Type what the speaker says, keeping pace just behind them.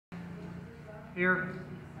Here.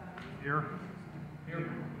 Here.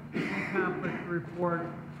 Conflict report.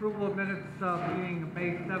 Approval of minutes meeting of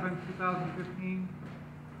May 7, 2015.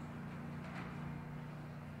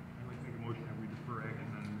 I'd like to make a motion that we defer action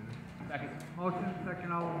on the minutes. Second. Motion,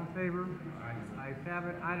 second, all those in favor? Aye. Ayes have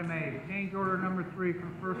it. Item A, change order number 3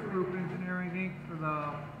 from First Group Engineering Inc. for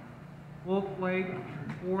the Wolf Lake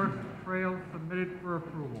Forest Trail submitted for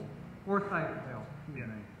approval. Forsyth Trail. Yeah.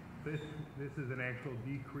 This is an actual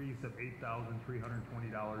decrease of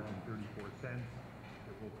 $8,320.34.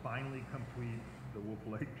 It will finally complete the Wolf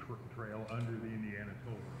Lake Trail under the Indiana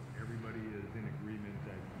Toll Road. Everybody is in agreement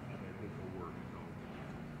that this will work. So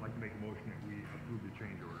I'd like to make a motion that we approve the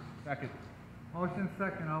change order. Second. Motion,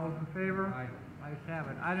 second, all those in favor? Aye. Ayes have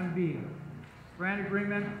it. Item B, grant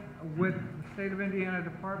agreement with the State of Indiana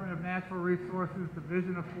Department of Natural Resources,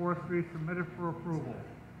 Division of Forestry, submitted for approval.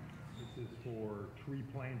 This is for tree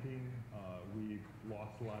planting. We've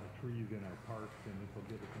lost a lot of trees in our parks, and this will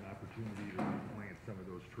give us an opportunity to replant some of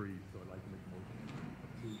those trees. So I'd like to make a motion to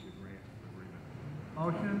approve the grant agreement.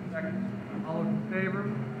 Motion, Second. all those in favor?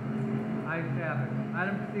 Ayes have it.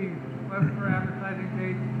 Item C, request for advertising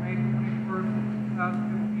dates, May 21st,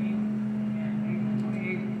 2015, and May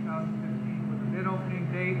 28th, 2015, with a bid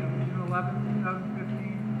opening date of June 11th,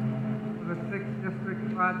 2015, for the 6th District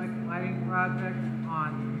Project Lighting Project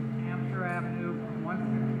on Hampshire Avenue from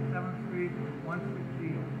 167th Street to 167th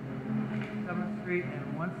Street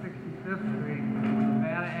and 165th Street,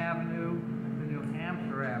 Nevada Avenue to New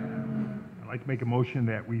Hampshire Avenue. I'd like to make a motion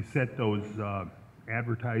that we set those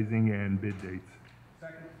advertising and bid dates.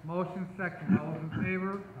 Second. Motion second. All those in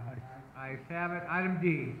favor? Ayes have it. Item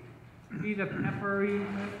D, deed of temporary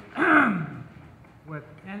easement with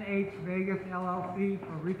NH Vegas LLC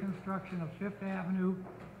for reconstruction of Fifth Avenue,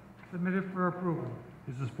 submitted for approval.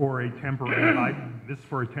 This is for a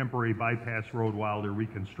temporary bypass road while they're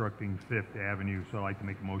reconstructing Fifth Avenue. So I'd like to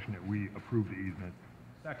make a motion that we approve the easement.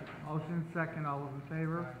 Second. Motion second. All those in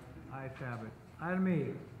favor? Ayes have it. Item E,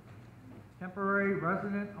 temporary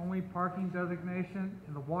resident-only parking designation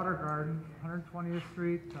in the Water Gardens, 120th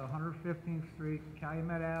Street to 115th Street,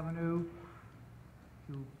 Calumet Avenue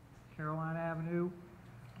to Caroline Avenue,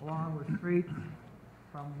 along with streets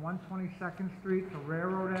from 122nd Street to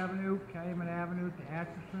Railroad Avenue, Calumet Avenue to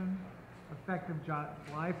Atchison, effective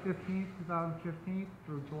July 15th, 2015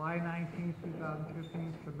 through July 19th,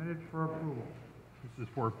 2015, submitted for approval. This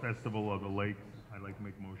is for Festival of the Lakes. I'd like to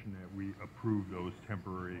make a motion that we approve those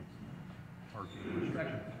temporary parking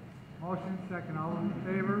restrictions. Motion second. All those in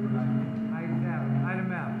favor? Ayes have it.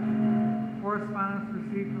 Item F, correspondence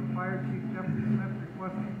received from Fire Chief Jeffrey Smith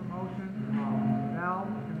requesting promotion of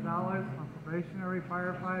Val Gonzalez from probationary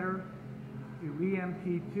firefighter to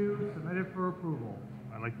EMT 2, submitted for approval.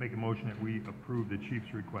 I'd like to make a motion that we approve the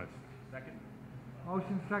chief's request. Second.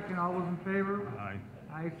 Motion second. All those in favor? Aye.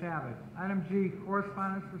 Ayes have it. Item G,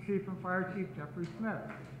 correspondence received from Fire Chief Jeffrey Smith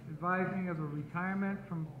advising of the retirement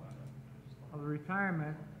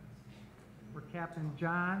for Captain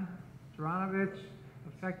John Jaranovich,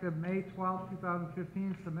 effective May 12,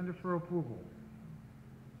 2015, submitted for approval.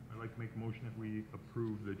 I'd like to make a motion that we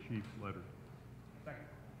approve the chief's letter. Second.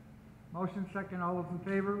 Motion second. All those in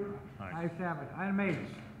favor? Aye. Ayes have it. Item H,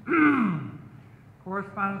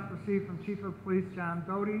 correspondence received from Chief of Police John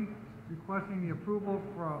Doty requesting the approval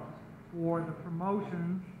for the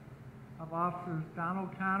promotions of Officers Donald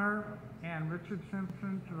Connor and Richard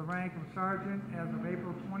Simpson to the rank of Sergeant as of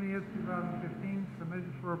April 20th, 2015,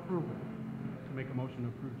 submitted for approval. To make a motion to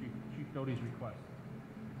approve Chief Doty's request.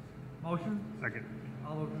 Motion? Second.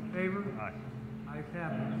 All those in favor? Aye. Ayes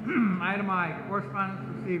have it. Item I, correspondence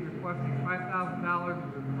received requesting $5,000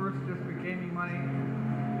 of the First District Gaming money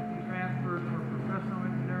to be transferred for professional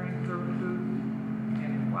engineering services,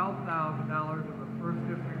 and $12,000 of the First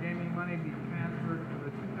District Gaming money be transferred to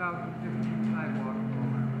the 2015 sidewalk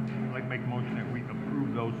program. I'd like to make a motion that we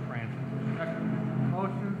approve those transfers. Second.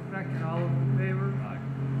 Motion second. All those in favor? Aye.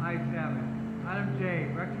 Ayes have it. Item J,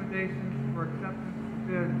 recommendations for acceptance of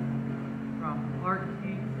bids from Clark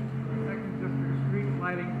Inc. for the 2nd District Street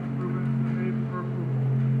Lighting Improvements, submitted for approval.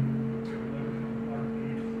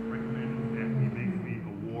 Recommend that we make the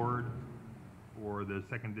award for the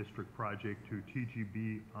 2nd District project to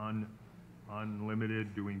TGB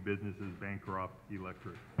Unlimited, doing business as Bancroft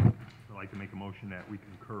Electric. I'd like to make a motion that we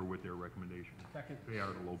concur with their recommendation. Second. They are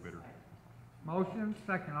the low bidder. Motion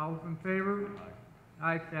second. All those in favor?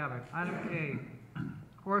 Ayes have it. Item K,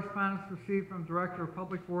 correspondence received from Director of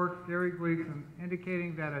Public Works Gary Gleason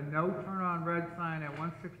indicating that a no turn on red sign at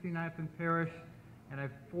 169th and Parish and a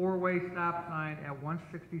 4-way stop sign at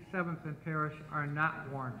 167th and Parish are not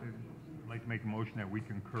warranted. I'd like to make a motion that we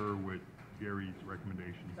concur with Gary's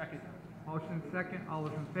recommendation. Second. Motion second, all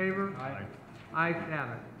those in favor? Aye. Ayes have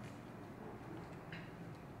it.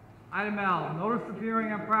 Item L, notice of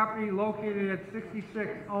hearing on property located at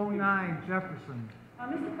 6609 Jefferson.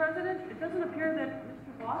 Mr. President, it doesn't appear that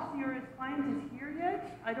Mr. Bossy or his client is here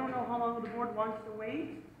yet. I don't know how long the board wants to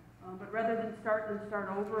wait, but rather than start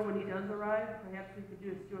over when he does arrive, perhaps we could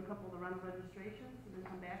just do a couple of the rental registrations and then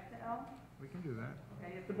come back to L. We can do that.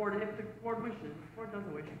 Okay, if the board wishes. If the board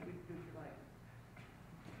doesn't wish, we can do what you like.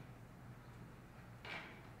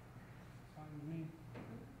 Fine with me.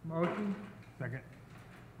 Motion, Second.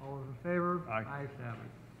 all those in favor? Aye. Ayes have it.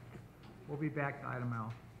 We'll be back to item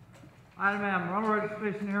L. Item M, rental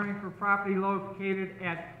registration hearing for property located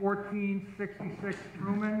at 1466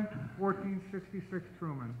 Truman, 1466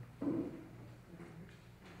 Truman.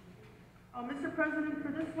 Mr. President,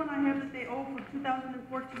 for this one, I have that they owe for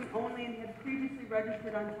 2014 only and had previously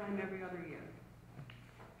registered on time every other year.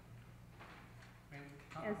 Ma'am,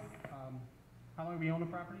 Yes. How long have you owned the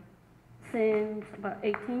property? Since about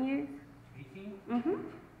 18 years. 18? Mm-hmm.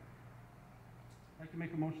 I'd like to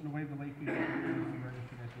make a motion to waive the late fee for previously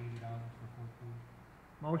registered at $80 for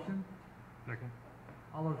 14. Motion, Second.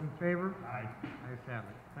 all those in favor? Aye. Ayes have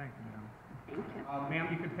it. Thank you, ma'am. Thank you. Ma'am,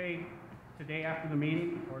 you can pay today after the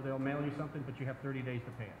meeting, or they'll mail you something, but you have 30 days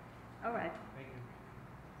to pay it. All right. Thank you.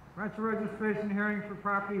 Rental registration hearing for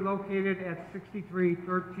property located at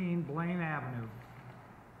 6313 Blaine Avenue.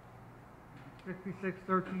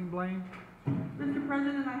 6613 Blaine. Mr.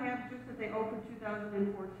 President, I have just that they owe for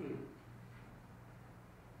 2014.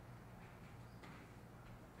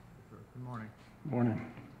 Good morning. Morning.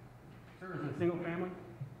 Sir, is it a single family?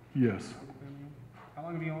 Yes, Single family? How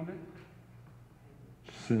long have you owned it?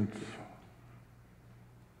 since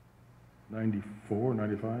 94,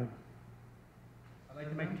 95. I'd like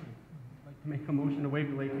to make a motion to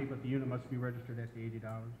waive the late fee, but the unit must be registered at the $80.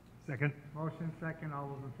 Second. Motion second, all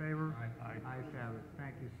those in favor? Aye. Ayes have it.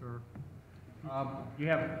 Thank you, sir. You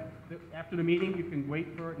have, after the meeting, you can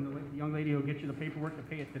wait for it, and the young lady will get you the paperwork to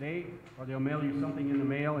pay it today, or they'll mail you something in the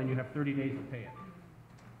mail, and you have 30 days to pay it.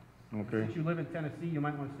 Okay. Since you live in Tennessee, you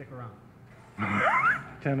might want to stick around.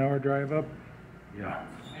 10-hour drive up? Yeah.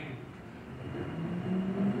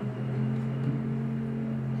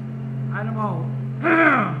 Item O,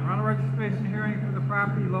 rental registration hearing for the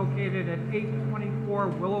property located at 824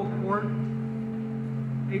 Willow Court.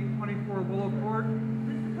 824 Willow Court.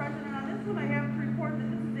 Mr. President, on this one, I have to report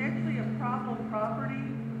that this is actually a problem property.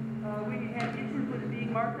 We had issues with it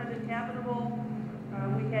being marked uninhabitable.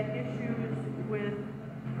 We had issues with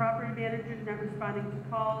property managers not responding to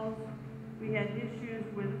calls. We had issues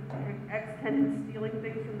with ex-tenants stealing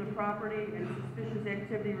things from the property and suspicious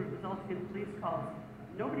activity resulting in police calls.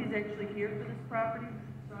 Nobody's actually here for this property,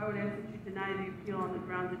 so I would ask that you deny the appeal on the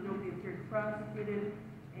grounds that nobody is here to prosecute it,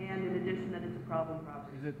 and in addition, that it's a problem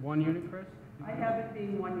property. Is it one unit, Chris? I have it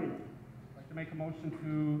being one unit. I'd like to make a motion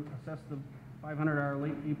to assess the $500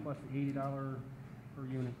 late fee plus the $80 per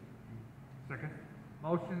unit. Second.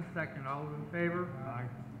 Motion second, all those in favor? Aye.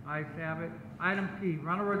 Ayes have it. Item P,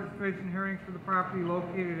 rental registration hearing for the property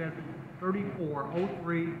located at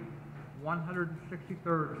 3403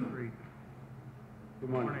 163rd Street. Good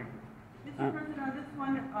Morning. Mr. President, on this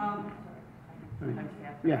one, sorry. I'm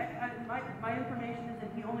staff. Yeah. My information is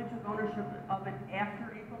that he only took ownership of it after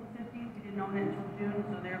April the 15th. He didn't own it until June,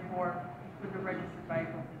 so therefore, it would have registered by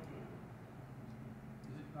April 15th.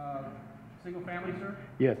 Is it single family, sir?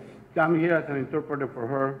 Yes, I'm here as an interpreter for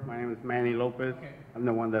her. My name is Manny Lopez. Okay. I'm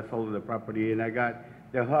the one that sold the property, and I got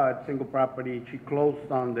the HUD, single property. She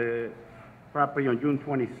closed on the property on June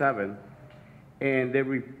 27th, and they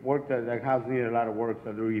worked, the house needed a lot of work,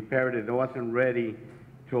 so they repaired it. It wasn't ready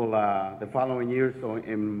till the following year, so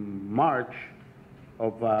in March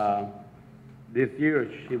of this year,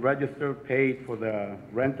 she registered, paid for the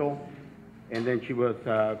rental, and then she was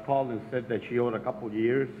called and said that she owed a couple of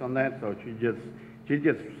years on that, so she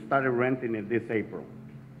just started renting it this April.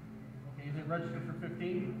 Okay, is it registered for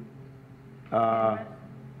 15?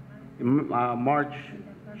 March,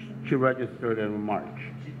 she registered in March.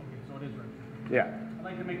 Okay, so it is registered. Yeah. I'd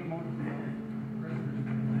like to make a motion.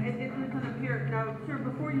 It doesn't appear. Now, sir,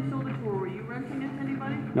 before you sold it to her, were you renting it to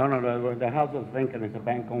anybody? No, the house was vacant. It's a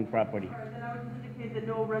bank-owned property. All right, then I would just indicate that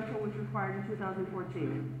no rental was required in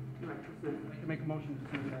 2014. Right, I'd like to make a motion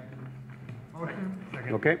to dismiss action. Motion,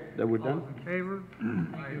 Second. Okay, that we're all done? those in favor?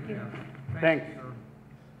 Ayes have it. Thanks. you, sir.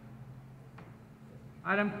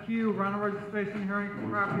 Item Q, rental registration hearing for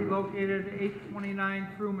property located at 829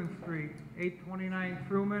 Truman Street. 829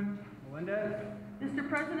 Truman. Melendez? Mr.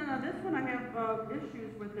 President, on this one, I have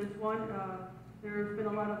issues with this one. There's been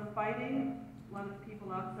a lot of fighting, a lot of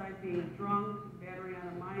people outside being drunk, battery on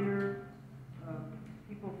a minor.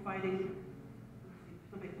 people fighting,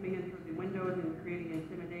 somebody coming in through the windows and creating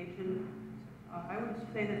intimidation. I would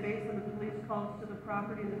say that based on the police calls to the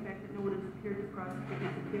property and the fact that no one has appeared to prosecute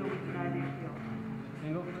this appeal, we deny the appeal.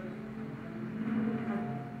 Single, Chris?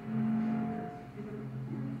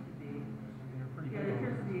 You're pretty Yeah, good. it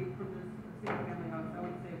appears to be from this single family house, I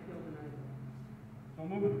would say appeal denied. So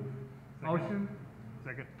moved. Motion,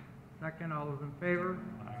 Second. second, all those in favor?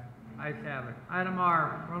 Ayes have it. Item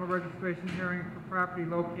R, rental registration hearing for property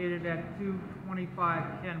located at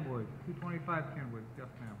 225 Kenwood. 225 Kenwood, yes,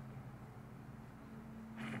 ma'am.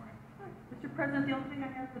 Mr. President, the only thing I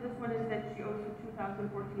have for this one is that she owes for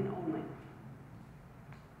 2014 only.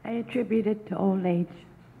 I attribute it to old age.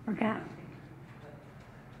 Forgot.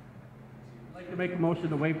 I'd like to make a motion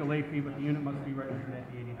to waive the late fee, but the unit must be registered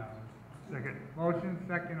at the $80. Second. Motion,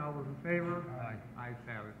 second, all those in favor? Aye. Ayes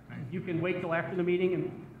have it, thank you. You can wait till after the meeting, and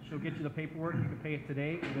she'll get you the paperwork. You can pay it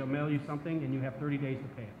today, and they'll mail you something, and you have 30 days to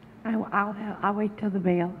pay it. I'll wait till the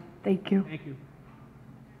mail. Thank you. Thank you.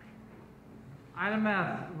 Item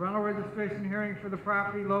S, rental registration hearing for the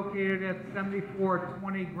property located at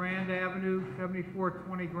 7420 Grand Avenue,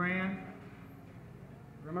 7420 Grand.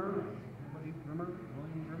 Rimmer? Anybody? Rimmer?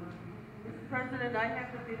 William Rimmer? Mr. President, I have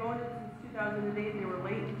that they've owned it since 2008, they were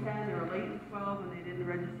late in 10, they were late in 12, and they didn't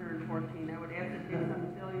register in 14. I would ask that based on the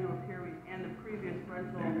failure to appear and the previous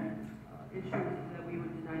rental issues, that we would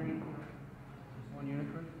deny the appeal. Just one unit,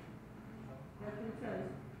 Chris? That's what it says.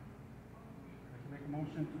 I can make a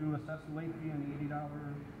motion to assess the late fee on the $80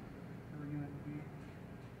 per unit fee.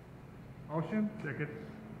 Motion, Second.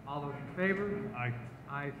 all those in favor? Aye.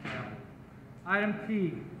 Ayes have it. Item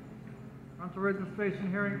T, rental registration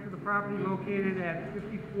hearing for the property located at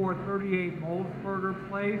 5438 Molesberger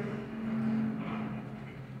Place.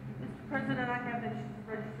 Mr. President, I have that she's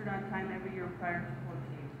registered on time every year prior to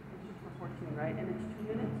 14. It's just for 14, right? And it's 2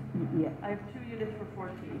 units? Yes. I have 2 units for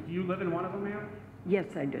 14. Do you live in one of them, ma'am? Yes,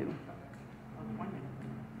 I do. 1 unit.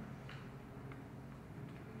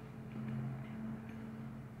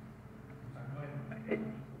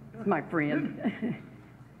 It's my friend.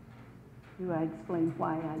 Do I explain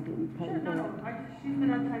why I didn't pay Sure, no, no, that? she's been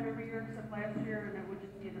on time every year except last year, and it would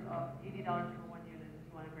just be $80 for 1 unit if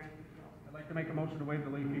you want to grant the appeal. I'd like to make a motion to waive the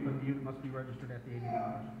late fee, but the unit must be registered at the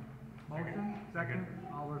 $80. Motion, second,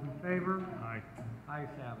 all those in favor? Aye. Ayes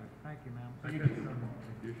have it, thank you, ma'am. So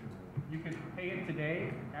you can pay it today,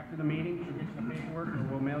 after the meeting, she'll get you the paperwork, or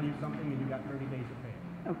we'll mail you something, and you got 30 days to pay it.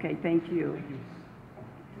 Okay, thank you. Thank you.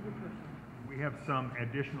 We have some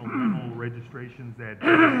additional rental registrations that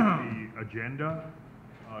the agenda.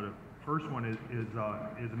 The first one is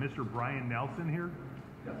a Mr. Brian Nelson here?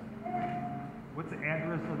 Yes. What's the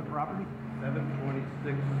address of the property?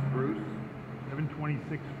 726 Spruce.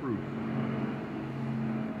 726 Spruce.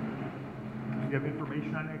 Do you have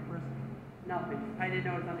information on that, Chris? Nothing. I didn't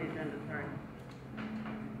know it was on the agenda, sorry.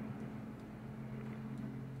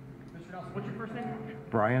 Mr. Nelson, what's your first name?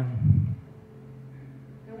 Brian.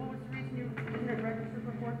 And what was the reason you didn't register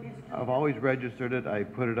for 14? I've always registered it. I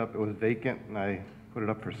put it up, it was vacant, and I put it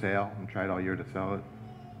up for sale and tried all year to sell it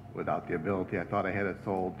without the ability. I thought I had it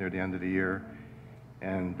sold near the end of the year.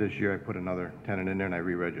 And this year I put another tenant in there and I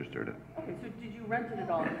re-registered it. Okay, so did you rent it at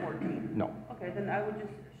all at 14? No. Okay, then I would just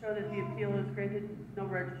show that the appeal is granted, no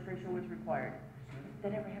registration was required. If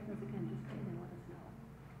that ever happens again, just call and let us know.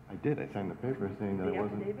 I did. I signed the paper saying that The it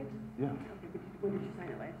wasn't. affidavit? Yeah, Okay, but when did you sign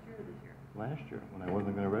it, last year or this year? last year when I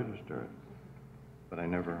wasn't going to register it. But I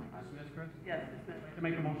never. Dismiss, Chris? Yes, dismissed. I'd like to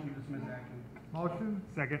make a motion to dismiss action. Motion,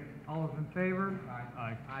 Second. all those in favor?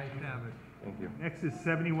 Aye. Ayes have it. Thank you. Next is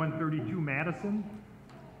 7132 Madison.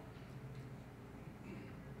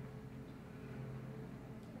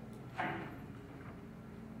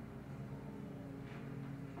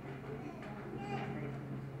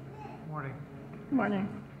 Morning. Morning,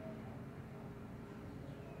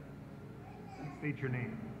 State your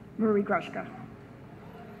name. Marie Grushka.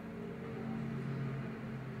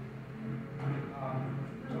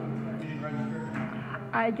 You didn't register?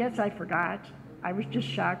 I guess I forgot. I was just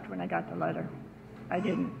shocked when I got the letter. I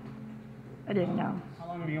didn't know. How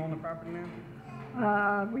long have you owned the property,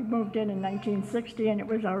 ma'am? We moved in 1960 and it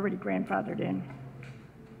was already grandfathered in.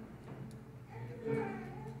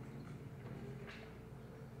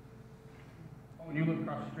 Oh, and you live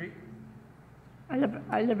across the street?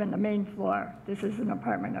 I live in the main floor. This is an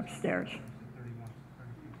apartment upstairs. 31,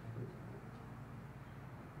 32.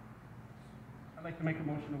 I'd like to make a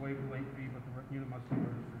motion to waive the late fee, but the unit must be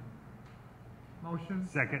registered. Motion,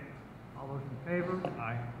 Second. all those in favor?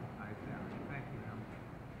 Aye. Ayes have it, thank you, ma'am.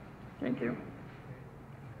 Thank you.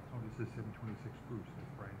 Oh, this is 726 Spruce,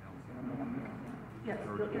 that's Brian Nelson. Yes,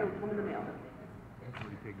 it'll come in the mail. That's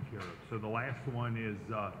already taken care of. So the last one is,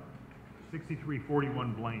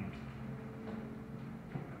 6341 Blaine.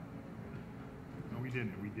 No, we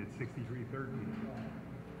didn't. We did 6313.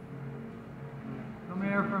 Come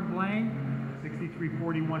here from Blaine.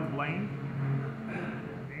 6341 Blaine.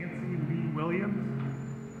 Nancy Lee Williams.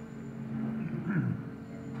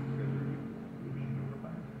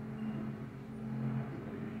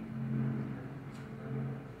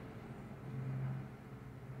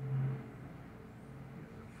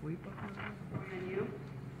 Sleep up there? And you?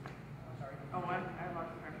 Oh, I lost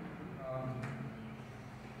track.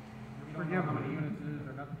 We don't know how many units it is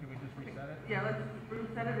or nothing, can we just reset it? Yeah, let's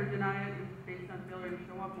reset it or deny it based on failure to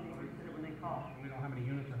show up, and we'll reset it when they call. We don't know how many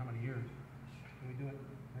units or how many years. Can we do it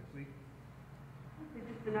next week? They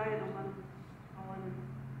just deny it and let them call in and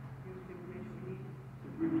give us the information we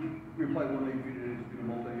need. We apply 180 feet, it is to the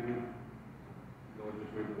multi-unit. No,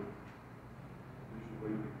 just wait for the, just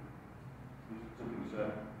wait. Something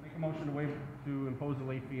set. Make a motion to waive, to impose the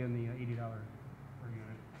late fee and the $80 per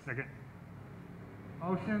unit. Second.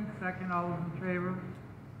 Motion, second, all those in favor?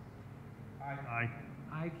 Aye.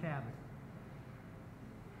 Ayes have it.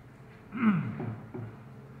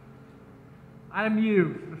 Item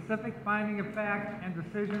U, specific finding of fact and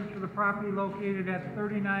decision for the property located at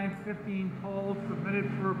 3915 Toll submitted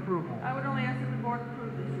for approval. I would only ask that the board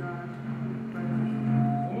approve this, Your Honor.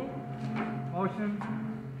 Motion,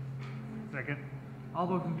 Second. all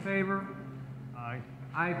those in favor? Aye.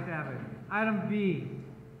 Ayes have it. Item V,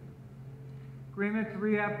 agreement to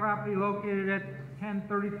rehab property located at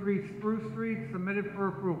 1033 Spruce Street submitted for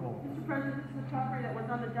approval. Mr. President, this is the property that was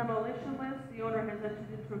on the demolition list. The owner has entered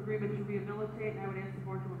into agreement to rehabilitate, and I would ask the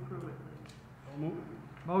board to approve it, please. So moved.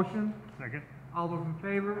 Motion, Second. all those in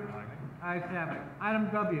favor? Aye. Ayes have it. Item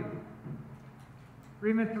W,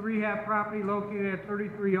 agreement to rehab property located at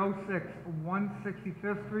 3306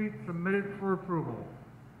 165th Street submitted for approval.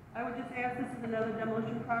 I would just ask, this is another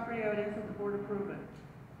demolition property. I would ask that the board approve it.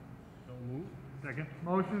 So moved. Second.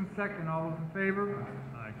 Motion second, all those in favor?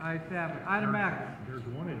 Aye. Ayes have it. Item X, There's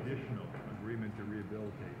one additional agreement to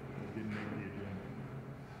rehabilitate. It didn't make the agenda.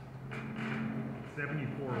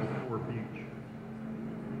 7404 Beach.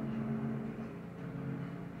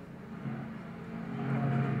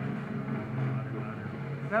 Honor.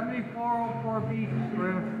 7404 Beach,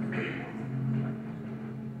 Chris.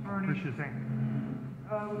 Attorney. Tricia Zink.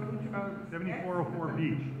 7404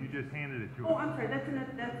 Beach, you just handed it to Oh, us. I'm sorry,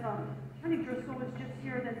 Attorney Driscoll was just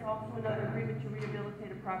here. That's also another agreement to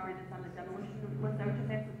rehabilitate a property that's on the demolition list. I would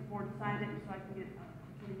just ask that the board sign it so I can get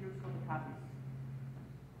Attorney Driscoll the copies.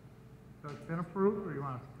 So it's been approved, or you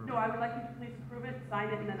want us to approve? No, I would like you to please approve it,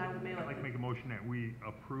 sign it, and then I would mail it. I'd like to make a motion that we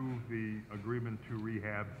approve the agreement to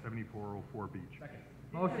rehab 7404 Beach. Second.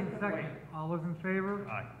 Motion second, all those in favor?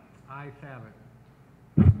 Aye. Ayes have it.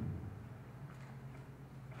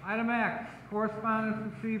 Item X, correspondence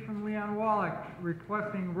received from Leon Wallach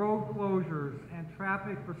requesting road closures and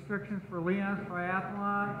traffic restrictions for Leon's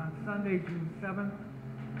Triathlon on Sunday, June 7th,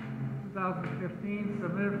 2015,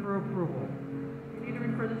 submitted for approval. You need to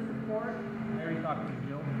refer this to court. I already talked to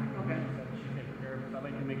Jill. Okay. She said she'd take care of it, so I'd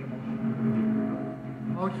like to make a motion.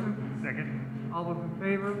 Motion, Second. all those in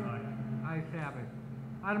favor? Aye. Ayes have it.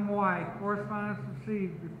 Item Y, correspondence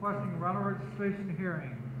received requesting rental registration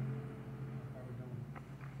hearing.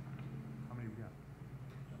 How many we got?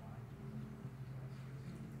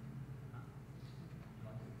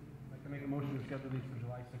 I'd like to make a motion to schedule these for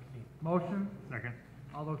July 16th. Motion, Second.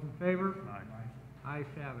 all those in favor? Aye. Ayes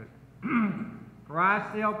have it.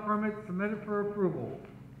 Garage sale permit submitted for approval.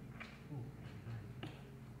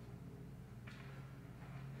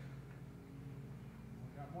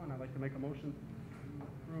 We got one, I'd like to make a motion to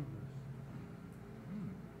approve this.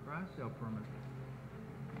 Garage sale permit.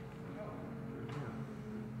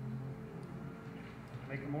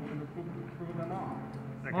 Make a motion to approve them all.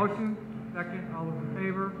 Second. Motion, second, all those in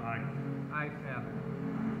favor? Aye. Ayes have it.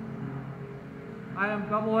 Item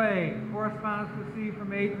AA, correspondence received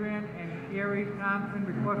from Adrian and Gary Thompson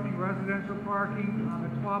requesting residential parking on the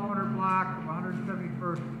 1200 block of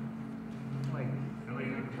 171st Place. You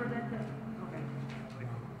need to refer that to, okay.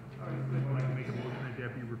 I'd like to make a motion that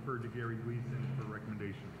that be referred to Gary Gleason for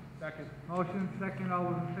recommendation. Second. Motion, second, all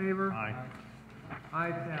those in favor? Aye.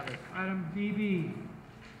 Ayes have it. Item DB,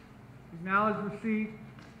 acknowledge receipt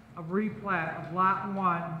of replat of Lot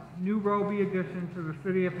 1, New Roby addition to the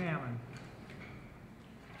City of Hammond.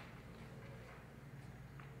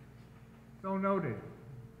 So noted.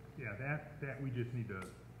 Yeah, that we just need to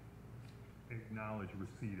acknowledge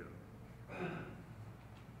receipt of.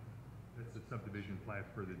 That's the subdivision plat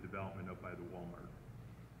for the development up by the Walmart.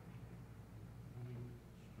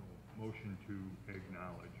 So, motion to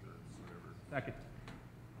acknowledge or whatever. Second.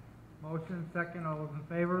 Motion second, all those in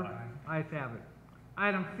favor? Ayes have it.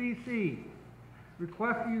 Item CC,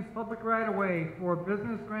 request to use public right-of-way for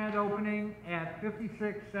business grand opening at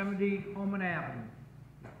 5670 Holman Avenue.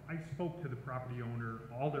 I spoke to the property owner.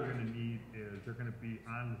 All they're gonna need is, they're gonna be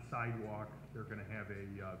on the sidewalk. They're gonna have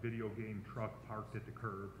a video game truck parked at the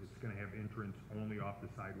curb. It's gonna have entrance only off the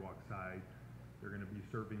sidewalk side. They're gonna be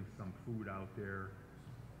serving some food out there.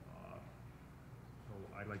 So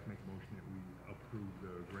I'd like to make a motion that we approve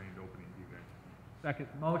the grand opening event. Second.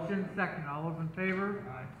 Motion second, all those in favor?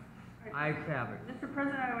 Ayes have it. Mr.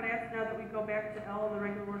 President, I would ask now that we go back to L in the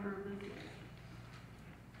regular order of business.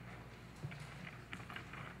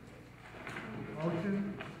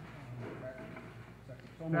 Motion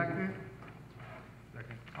So moved. second,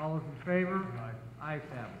 Second. all those in favor? Ayes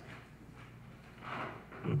have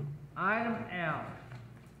it. Item L.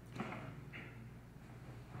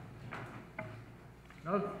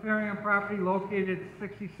 Notice of hearing on property located at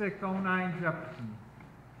 6609 Jefferson.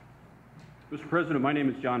 Mr. President, my name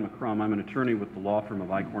is John McCrum. I'm an attorney with the law firm of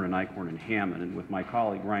Eichhorn and Eichhorn and Hammond, and with my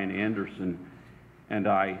colleague Ryan Anderson and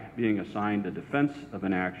I being assigned a defense of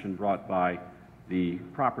an action brought by the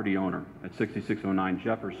property owner at 6609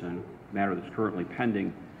 Jefferson, a matter that's currently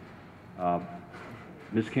pending.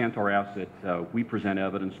 Ms. Cantor asked that we present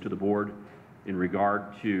evidence to the board in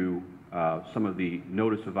regard to some of the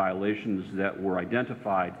notice of violations that were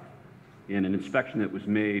identified in an inspection that was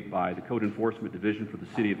made by the Code Enforcement Division for the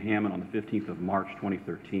City of Hammond on the 15th of March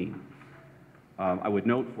 2013. I would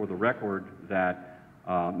note for the record that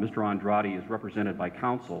Mr. Andrade is represented by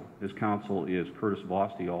counsel. His counsel is Curtis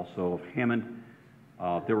Vosti, also of Hammond.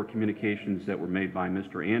 There were communications that were made by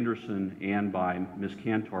Mr. Anderson and by Ms.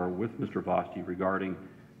 Cantor with Mr. Vosti regarding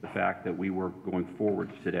the fact that we were going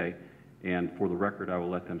forward today. And for the record, I will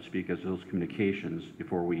let them speak as those communications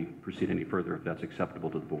before we proceed any further, if that's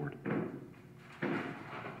acceptable to the board.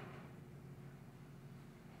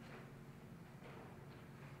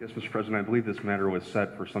 Yes, Mr. President, I believe this matter was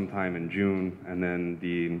set for sometime in June, and then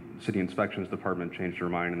the City Inspections Department changed their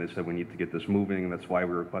mind, and they said we need to get this moving, and that's why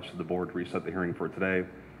we requested the board to reset the hearing for today.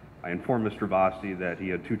 I informed Mr. Vosti that he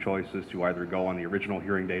had two choices to either go on the original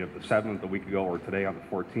hearing date of the 7th, a week ago, or today on the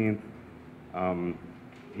 14th.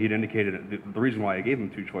 He'd indicated, the reason why I gave him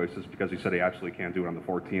two choices, because he said he absolutely can't do it on the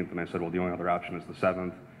 14th, and I said, well, the only other option is the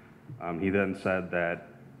 7th. He then said that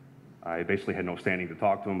I basically had no standing to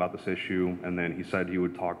talk to him about this issue, and then he said he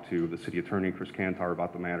would talk to the city attorney, Chris Cantor,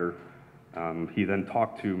 about the matter. He then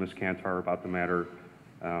talked to Ms. Cantor about the matter.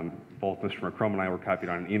 Both Mr. McCrum and I were copied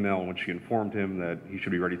on an email in which she informed him that he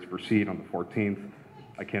should be ready to proceed on the 14th.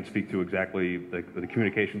 I can't speak to exactly the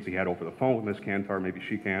communications he had over the phone with Ms. Cantor, maybe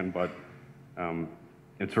she can, but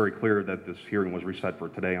it's very clear that this hearing was reset for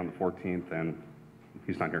today on the 14th, and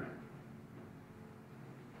he's not here.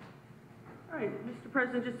 All right, Mr.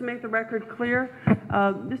 President, just to make the record clear,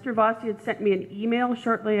 Mr. Vosti had sent me an email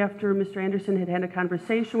shortly after Mr. Anderson had had a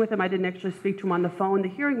conversation with him. I didn't actually speak to him on the phone. The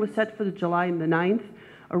hearing was set for the July the 9th,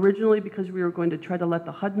 originally because we were going to try to let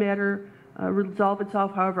the HUD matter resolve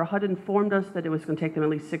itself. However, HUD informed us that it was going to take them at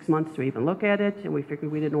least 6 months to even look at it, and we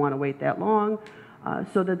figured we didn't want to wait that long.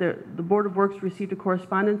 So that the Board of Works received a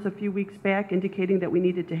correspondence a few weeks back indicating that we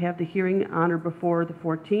needed to have the hearing on or before the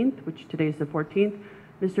 14th, which today is the 14th.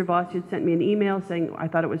 Mr. Vosti had sent me an email saying I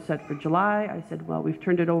thought it was set for July. I said, well, we've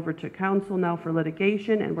turned it over to council now for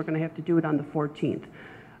litigation, and we're going to have to do it on the 14th.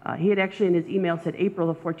 He had actually in his email said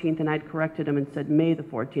April the 14th, and I'd corrected him and said May the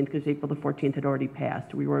 14th because April the 14th had already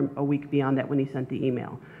passed. We were a week beyond that when he sent the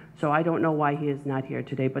email. So I don't know why he is not here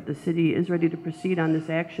today, but the city is ready to proceed on this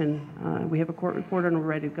action. We have a court reporter and we're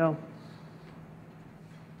ready to go.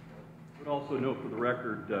 I would also note for the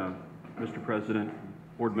record, Mr. President,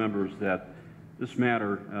 board members, that this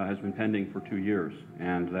matter has been pending for 2 years,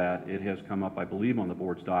 and that it has come up, I believe, on the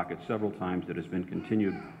board's docket several times. That has been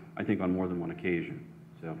continued, I think, on more than one occasion.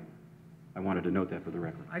 So I wanted to note that for the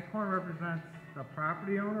record. Eichhorn represents the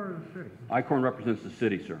property owner or the city? Eichhorn represents the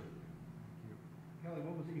city, sir. Kelly,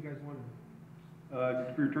 what was it you guys wanted?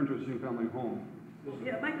 To be returned to a single-family home.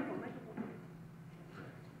 Yeah, microphone.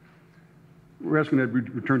 We're asking that we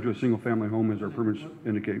return to a single-family home as our permits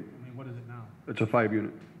indicate. I mean, what is it now? It's a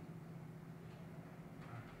 5-unit.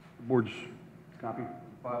 Board's copy,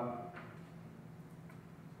 file.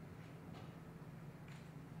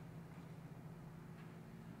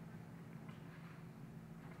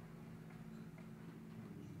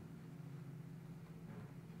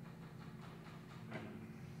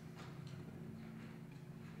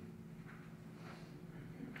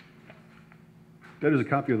 That is a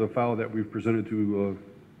copy of the file that we've presented to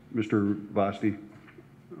Mr. Vosti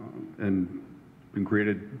and been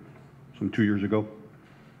created some 2 years ago.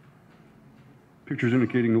 Pictures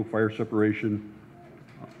indicating no fire separation,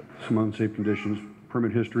 some unsafe conditions.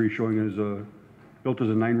 Permit history showing it as built as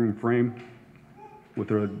a 9-room frame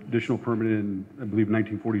with an additional permit in, I believe,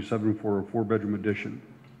 1947 for a 4-bedroom addition.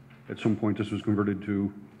 At some point, this was converted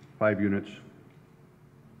to 5 units.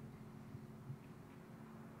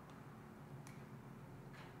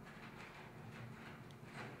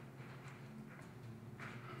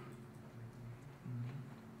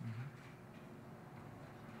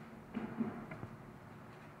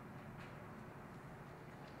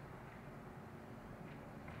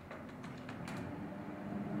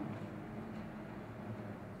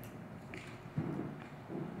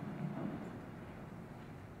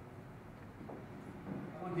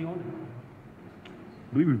 Who's the owner?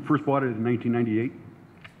 I believe we first bought it in 1998.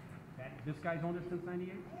 This guy's owned it since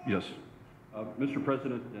 '98? Yes. Mr.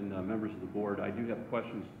 President and members of the board, I do have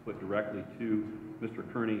questions put directly to Mr.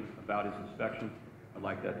 Kearney about his inspection. I'd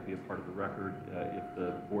like that to be a part of the record. If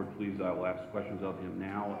the board please, I will ask questions of him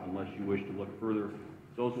now, unless you wish to look further.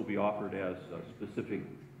 Those will be offered as specific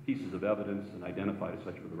pieces of evidence and identified as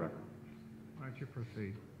such for the record. Why don't you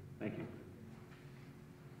proceed? Thank you.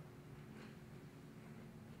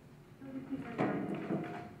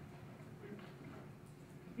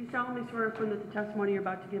 Do you solemnly swear affirm that the testimony you're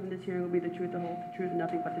about to give in this hearing will be the truth, the whole truth, and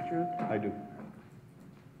nothing but the truth? I do.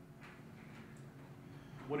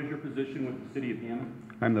 What is your position with the city of Hammond?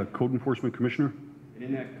 I'm the Code Enforcement Commissioner. And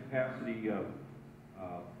in that capacity,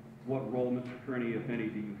 what role, Mr. Kearney, if any,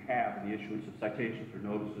 do you have in the issuance of citations or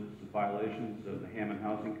notices of violations of the Hammond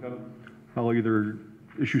Housing Code? I'll either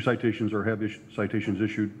issue citations or have citations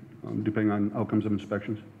issued, depending on outcomes of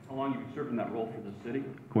inspections. How long have you served in that role for the city?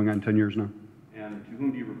 Going on 10 years now. And to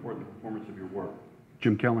whom do you report the performance of your work?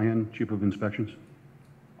 Jim Callahan, Chief of Inspections.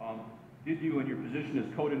 Did you, in your position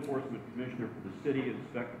as Code Enforcement Commissioner for the city,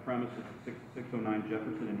 inspect the premises at 6609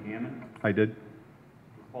 Jefferson in Hammond? I did.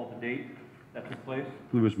 Recall the date that took place?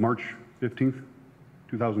 I believe it was March 15th,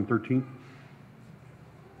 2013.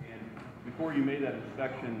 And before you made that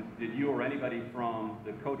inspection, did you or anybody from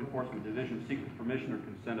the Code Enforcement Division seek the permission or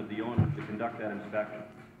consent of the owner to conduct that inspection?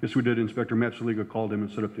 Yes, we did. Inspector Matt Saliga called him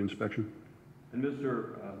and set up the inspection. And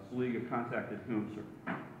Mr. Saliga contacted whom,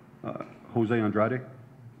 sir? Jose Andrade,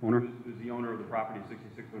 owner. Who's the owner of the property,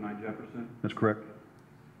 6609 Jefferson? That's correct.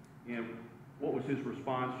 And what was his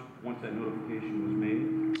response once that notification was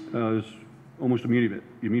made? It was almost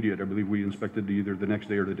immediate. I believe we inspected either the next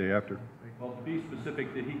day or the day after. Well, to be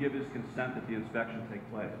specific, did he give his consent that the inspection take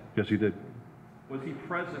place? Yes, he did. Was he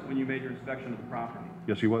present when you made your inspection of the property?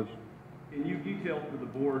 Yes, he was. Can you detail to the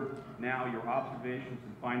board now your observations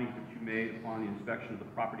and findings that you made upon the inspection of the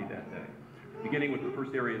property that day, beginning with the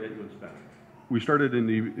first area that you inspected? We started in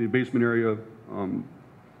the basement area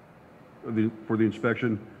for the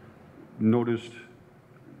inspection, noticed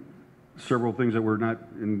several things that were not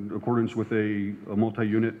in accordance with a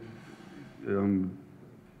multi-unit.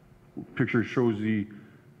 Picture shows the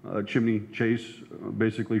chimney chase,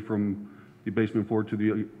 basically from the basement floor to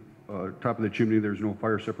the top of the chimney. There's no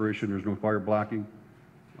fire separation, there's no fire blocking.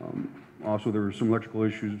 Also, there were some electrical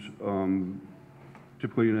issues.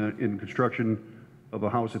 Typically in construction of a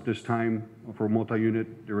house at this time for a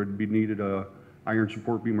multi-unit, there would be needed a iron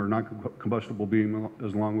support beam or non-combustible beam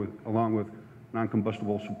along with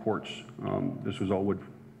non-combustible supports. This was all wood.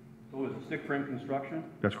 So it was a stick frame construction?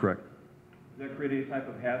 That's correct. Does that create any type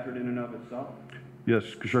of hazard in and of itself?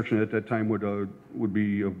 Yes, construction at that time would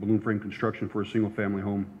be a balloon frame construction for a single family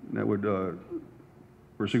home. That would,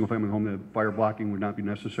 for a single family home, the fire blocking would not be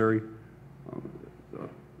necessary.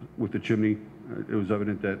 With the chimney, it was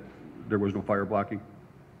evident that there was no fire blocking.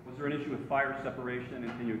 Was there an issue with fire separation,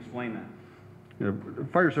 and can you explain that? Yeah,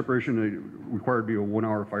 fire separation required to be a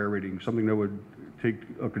 1-hour fire rating, something that would take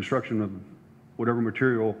a construction of whatever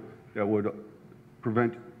material that would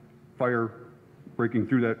prevent fire breaking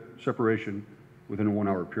through that separation within a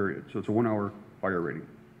 1-hour period. So it's a 1-hour fire rating.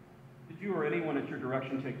 Did you or anyone at your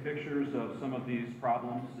direction take pictures of some of these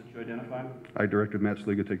problems that you identified? I directed Matt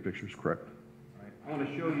Saliga to take pictures, correct. All right. I want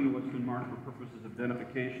to show you what's been marked for purposes of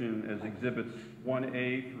identification as exhibits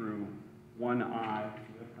 1A through 1I.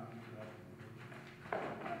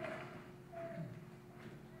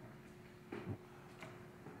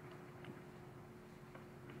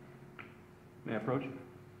 May I approach? Would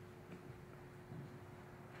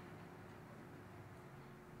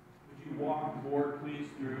you walk the board, please,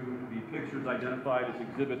 through the pictures identified as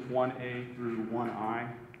exhibits 1A through 1I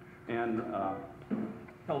and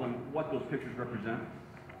tell them what those pictures represent?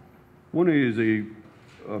 1A is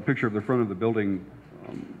a picture of the front of the building,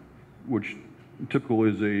 which typical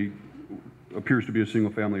is appears to be a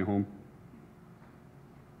single-family home.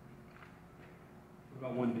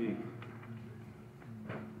 What about 1B?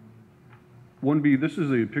 1B, this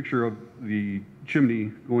is a picture of the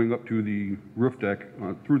chimney going up to the roof deck,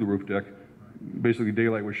 through the roof deck. Basically,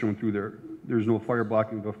 daylight was shown through there. There's no fire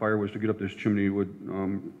blocking. If a fire was to get up this chimney, it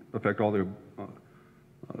would affect all the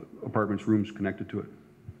apartments' rooms connected to it.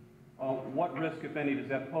 What risk, if any, does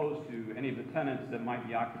that pose to any of the tenants that might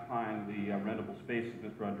be occupying the rentable space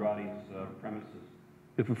of Mr. Andrade's premises?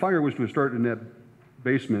 If a fire was to start in that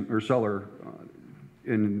basement or cellar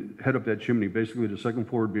and head up that chimney, basically the second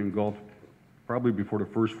floor would be engulfed probably before the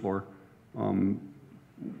first floor,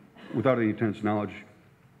 without any tenant's knowledge,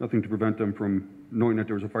 nothing to prevent them from knowing that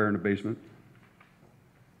there was a fire in the basement.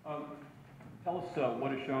 Tell us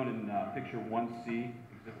what is shown in picture 1C,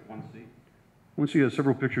 exhibit 1C. 1C has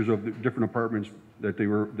several pictures of the different apartments that they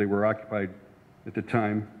were occupied at the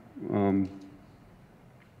time.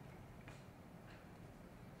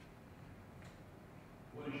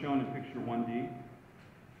 What is shown in picture 1D?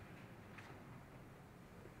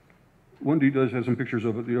 1D does have some pictures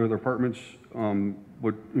of the other apartments,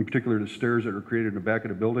 but in particular the stairs that are created in the back of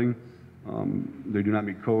the building. They do not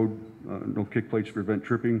meet code, no kick plates to prevent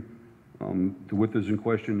tripping. The width is in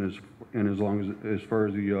question as far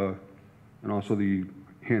as the, and also the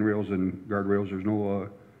handrails and guardrails. There's no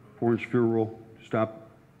 4-inch fuel rule to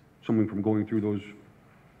stop someone from going through those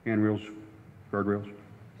handrails, guardrails.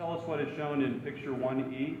 Tell us what is shown in picture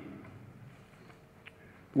 1E.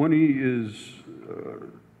 1E is,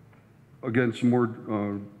 again, some more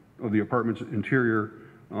of the apartment's interior.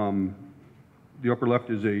 The upper left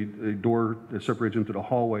is a door that separates into the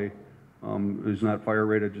hallway. Is not fire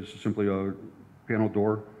rated, just simply a panel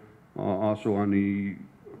door. Also on the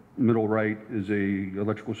middle right is a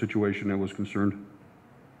electrical situation that was concerned.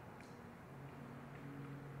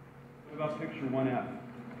 What about picture 1F?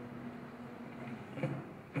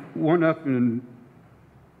 1F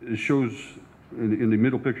it shows in the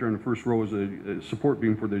middle picture on the first row is a support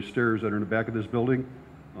beam for the stairs that are in the back of this building.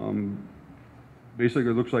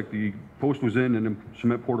 Basically, it looks like the post was in and then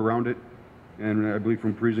cement poured around it. And I believe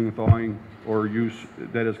from freezing and thawing or use,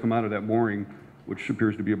 that has come out of that mooring, which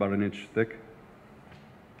appears to be about 1 inch thick.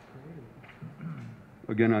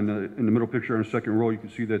 Again, in the middle picture on the second row, you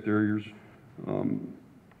can see that there's,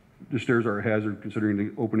 the stairs are a hazard considering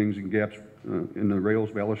the openings and gaps in the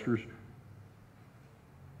rails, balusters.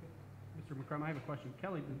 Mr. McCrum, I have a question.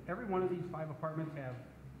 Kelly, does every one of these 5 apartments have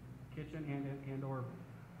kitchen and or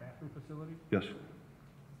bathroom facilities? Yes.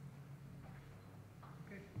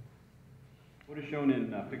 What is shown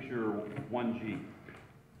in picture 1G?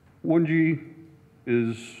 1G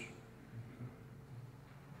is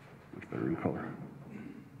much better in color.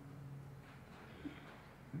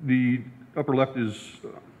 The upper left is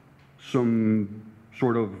some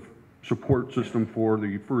sort of support system for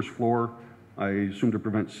the first floor. I assume to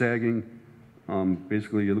prevent sagging.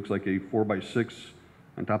 Basically, it looks like a 4x6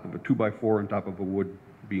 on top of a 2x4 on top of a wood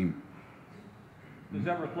beam. Does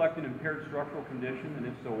that reflect an impaired structural condition, and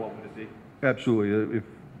if so, what would it be? Absolutely.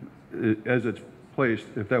 As it's placed,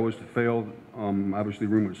 if that was to fail, obviously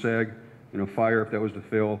the room would sag. In a fire, if that was to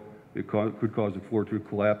fail, it could cause the floor to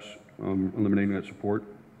collapse, eliminating that support.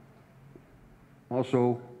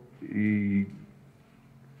 Also,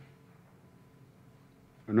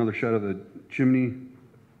 another shot of the chimney.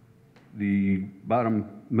 The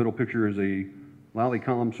bottom middle picture is a lolly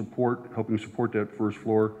column support, helping support that first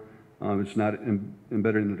floor. It's not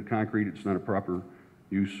embedded into the concrete. It's not a proper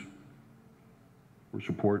use or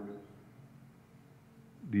support.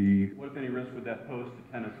 What, if any, risk would that pose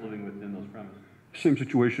to tenants living within those premises? Same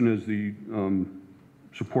situation as the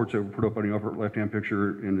supports that were put up on the upper left-hand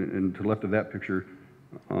picture and to the left of that picture.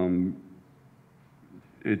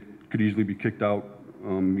 It could easily be kicked out,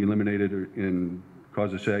 eliminated, and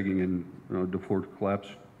cause a sagging and the floor to collapse.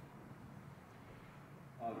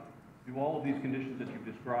 Do all of these conditions that you've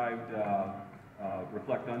described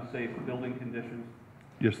reflect unsafe building conditions?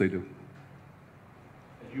 Yes, they do.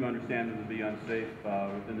 As you understand them to be unsafe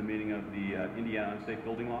within the meaning of the Indiana Unsafe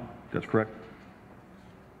Building Law? That's correct.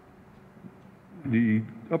 The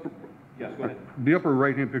upper, yes, go ahead. The upper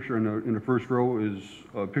right-hand picture in the first row is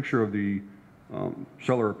a picture of the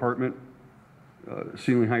cellar apartment.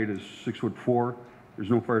 Ceiling height is 6'4". There's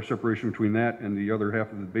no fire separation between that and the other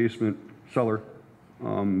half of the basement cellar. Does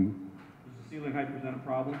the ceiling height present a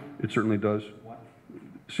problem? It certainly does. What?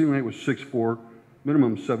 Ceiling height was 6'4",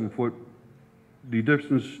 minimum 7 foot. The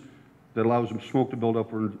distance that allows smoke to build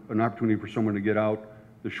up or an opportunity for someone to get out,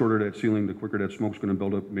 the shorter that ceiling, the quicker that smoke's going to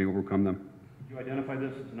build up, may overcome them. Did you identify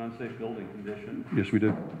this as an unsafe building condition? Yes, we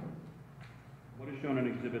did. What is shown in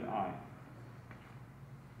Exhibit I?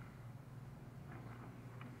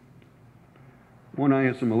 1I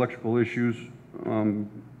has some electrical issues.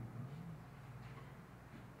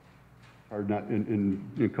 Or not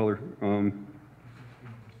in color.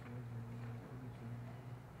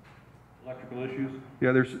 Electrical issues?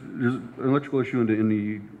 Yeah, there's an electrical issue in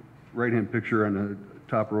the right-hand picture on the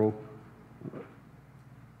top row.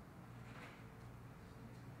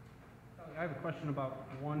 I have a question about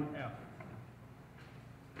 1F.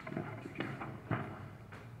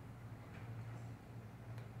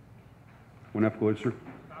 One F, go ahead, sir.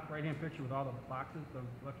 Top right-hand picture with all the boxes, the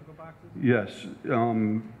electrical boxes? Yes,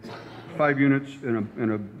 5 units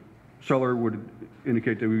in a cellar would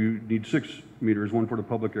indicate that we need 6 meters, one for the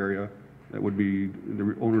public area. That would be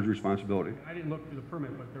the owner's responsibility. I didn't look through the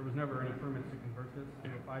permit, but there was never any permits to convert this to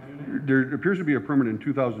a 5-unit? There appears to be a permit in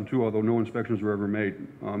 2002, although no inspections were ever made.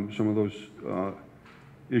 Some of those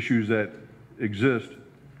issues that exist,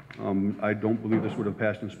 I don't believe this would have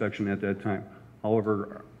passed inspection at that time.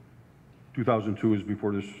 However, 2002 is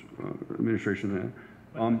before this administration.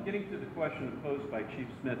 But getting to the question posed by Chief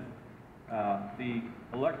Smith, the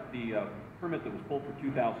permit that was pulled for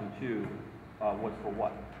 2002 was for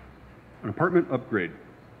what? An apartment upgrade,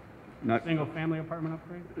 not. Single-family apartment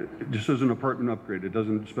upgrade? It just says an apartment upgrade. It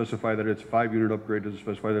doesn't specify that it's 5-unit upgrade. It doesn't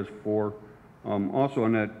specify that it's 4. Also,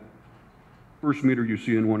 on that first meter you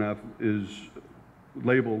see in 1F is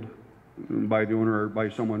labeled by the owner or by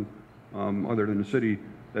someone other than the city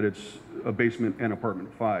that it's a basement and apartment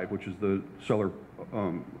 5, which is the cellar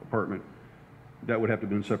apartment. That would have to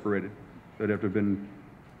have been separated. That'd have to have been,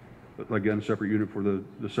 again, separate unit for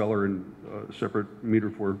the cellar and separate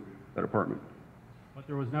meter for that apartment. But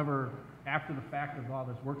there was never, after the fact of all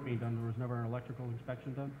this work being done, there was never an electrical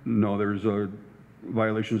inspection done? No, there's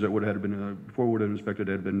violations that would have been, before it would have inspected,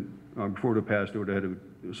 had been, before it had passed, it would have had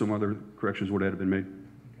some other corrections would have been made.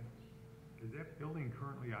 Okay. Is that building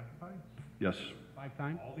currently occupied? Yes. 5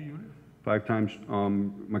 times? All the units? 5 times.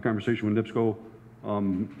 My conversation with NIPSCO,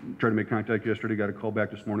 tried to make contact yesterday, got a call back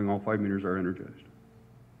this morning, all 5 meters are energized.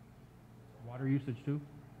 Water usage too?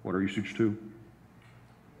 Water usage too.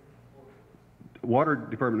 Water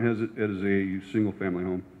department has it as a single-family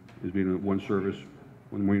home, as being one service,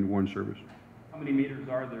 one service. How many meters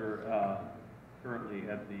are there currently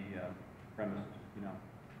at the premises, you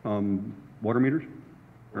know? Water meters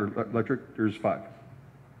or electric, there's 5.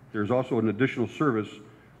 There's also an additional service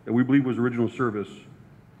that we believe was original service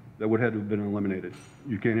that would have been eliminated.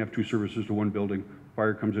 You can't have 2 services to one building.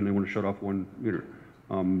 Fire comes in, they want to shut off 1 meter.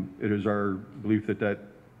 It is our belief that that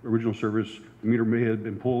original service, the meter may have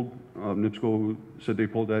been pulled. NIPSCO said they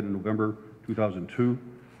pulled that in November 2002.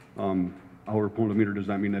 However, pulling the meter does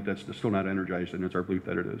not mean that that's still not energized, and it's our belief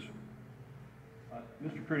that it is.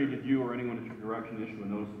 Mr. Kearney, did you or anyone at your direction issue a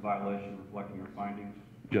notice of violation reflecting your findings?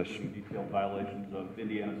 Yes. Detailed violations of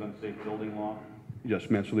Indiana's unsafe building law? Yes,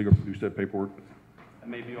 Matt Saliga produced that paperwork. That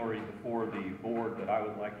may be already before the board, but I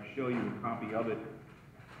would like to show you a copy of it.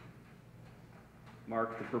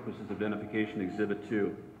 Marked for purposes of identification, Exhibit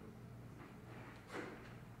 2.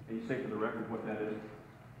 Can you say for the record what that is?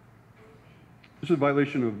 This is a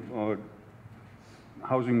violation of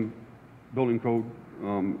Housing Building Code,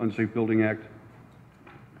 Unsafe Building Act,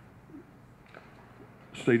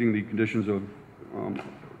 stating the conditions of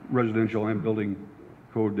residential and building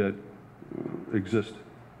code that exist.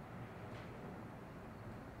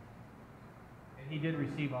 And he did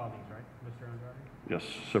receive all these, right, Mr. Andrade? Yes,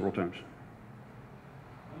 several times.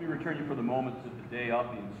 Let me return you for the moment to the day of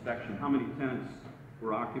the inspection. How many tenants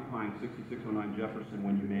were occupying 6609 Jefferson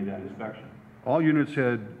when you made that inspection? All units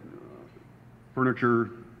had furniture,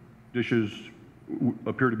 dishes,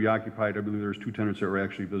 appear to be occupied. I believe there's 2 tenants that were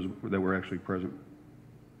actually visible, that were actually present.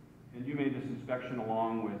 And you made this inspection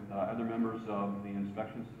along with other members of the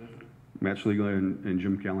inspection division? Matt Saliga and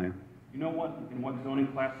Jim Callahan. You know in what zoning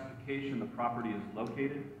classification the property is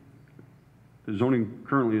located? The zoning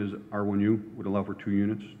currently is R1U, would allow for 2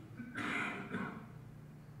 units.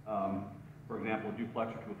 For example, a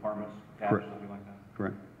duplex or 2 apartments, attached, Correct. something like that?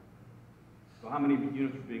 Correct. So how many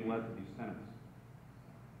units are being let to these tenants?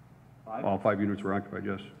 5? All 5 units were occupied,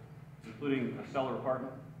 yes. Including a cellar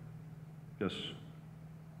apartment? Yes.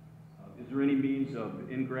 Is there any means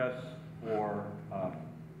of ingress for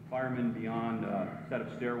firemen beyond a set of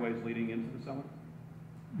stairways leading into the cellar?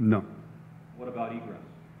 No. What about egress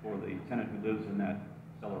for the tenant who lives in that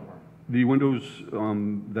cellar apartment? The windows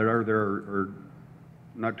that are there are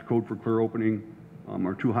not to code for clear opening,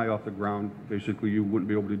 are too high off the ground. Basically, you wouldn't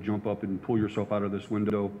be able to jump up and pull yourself out of this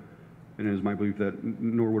window. And it is my belief that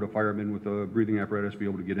nor would a fireman with a breathing apparatus be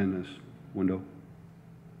able to get in this window.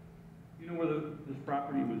 Do you know whether this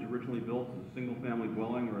property was originally built as a single-family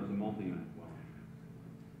dwelling or as a multi-unit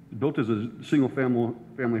dwelling? Built as a single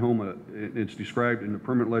family home, it's described in the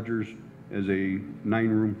permit ledgers as a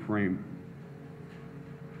 9-room frame.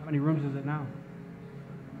 How many rooms is it now?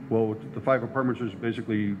 Well, the 5 apartments is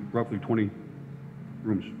basically roughly 20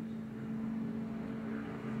 rooms.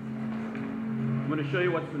 I'm going to show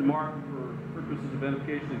you what's been marked for purposes of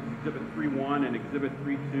identification. It's Exhibit 3.1 and Exhibit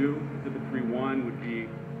 3.2. Exhibit 3.1 would be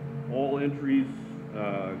all entries,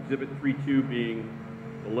 Exhibit 3.2 being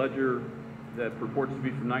the ledger that purports to be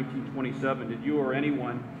from 1927. Did you or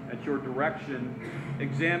anyone at your direction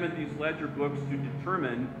examine these ledger books to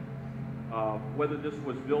determine whether this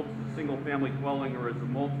was built as a single-family dwelling or as a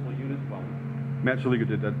multiple-unit dwelling? Matt Saliga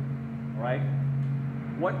did that. All right.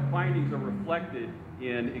 What findings are reflected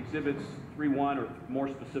in Exhibits 3.1 or more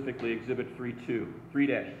specifically Exhibit 3.2,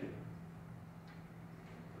 3-2?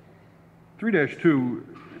 3-2,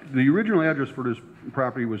 the original address for this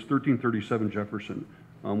property was 1337 Jefferson.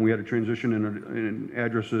 We had a transition in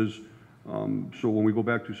addresses, so when we go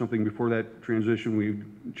back to something before that transition, we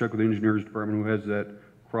check with the engineers department who has that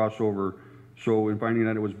crossover. So in finding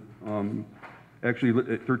that it was actually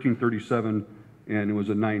at 1337, and it was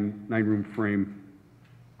a nine-room frame.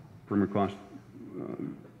 Permit cost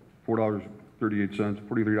 $4.38,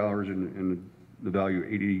 $43, and the value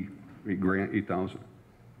 $8,000.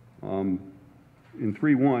 In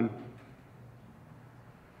 3.1,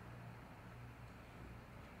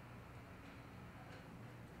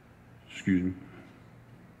 excuse me.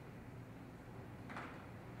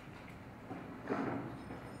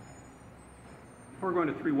 Before going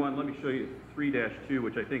to 3.1, let me show you 3-2,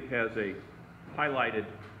 which I think has a highlighted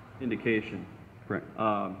indication. Correct.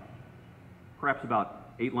 Perhaps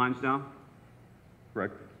about 8 lines down.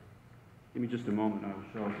 Correct. Give me just a moment, I will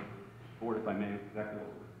show the board, if I may, exactly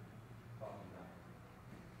what we're talking about.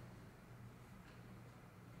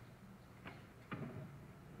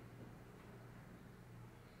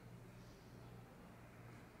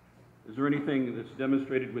 Is there anything that's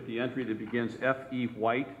demonstrated with the entry that begins F.E.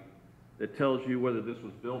 White that tells you whether this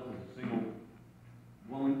was built as a single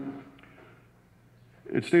dwelling?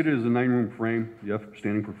 It's stated as a 9-room frame, the F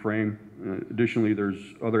standing for frame. Additionally,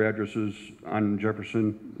 there's other addresses on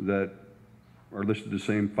Jefferson that are listed the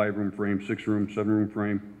same: 5-room frame, 6-room, 7-room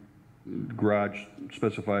frame. Garage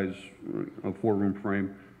specifies a 4-room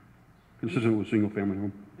frame, consistent with single-family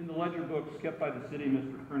home. In the ledger books kept by the city,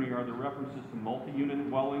 Mr. Kearney, are there references to multi-unit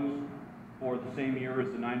dwellings for the same year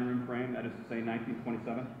as the 9-room frame, that is to say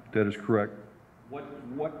 1927? That is correct.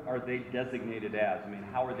 What are they designated as? I mean,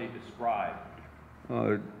 how are they described?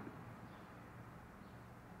 I'm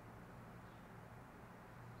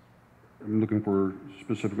looking for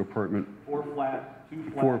specific apartment. 4 flat,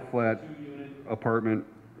 2 flat, 4 flat 2-unit. apartment.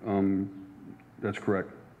 That's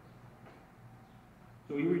correct.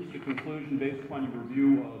 So you reached a conclusion based upon your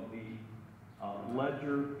review of the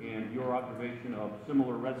ledger and your observation of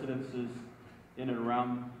similar residences in and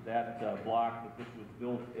around that block, that this was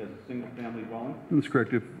built as a single-family dwelling? That's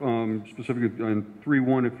correct. If specifically on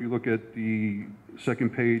 3.1, if you look at the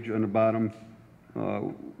second page on the bottom,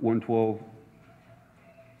 112,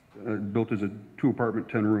 built as a 2-apartment,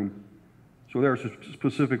 10-room. So they're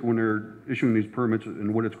specific when they're issuing these permits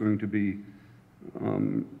and what it's going to be: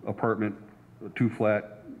 apartment,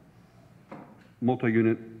 2-flat,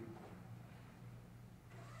 multi-unit.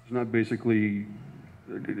 It's not basically,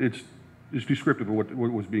 it's descriptive of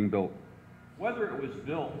what was being built. Whether it was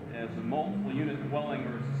built as a multiple unit dwelling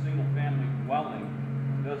or as a single family dwelling,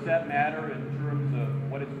 does that matter in terms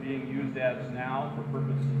of what it's being used as now for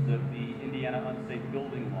purposes of the Indiana Unsafe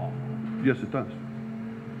Building Law? Yes, it does.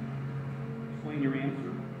 Explain your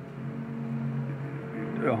answer.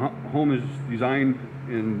 A home is designed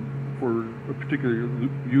for a particular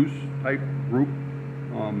use type group.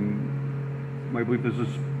 My belief is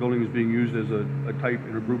this building is being used as a type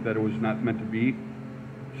in a group that it was not meant to be.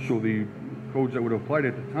 So the codes that would have applied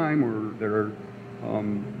at the time or that are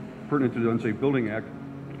pertinent to the Unsafe Building Act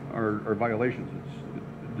are violations.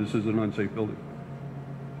 This is an unsafe building.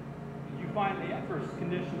 Did you find the adverse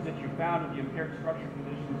conditions that you found, or the impaired structure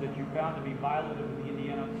conditions that you found, to be violative of the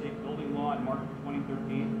Indiana Unsafe Building Law in March of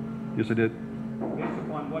 2013? Yes, I did. Based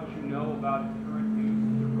upon what you know about its current use,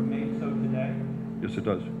 does it remain so today? Yes, it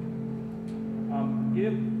does.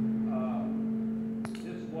 If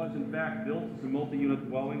this was in fact built as a multi-unit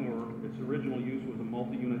dwelling, or its original use was a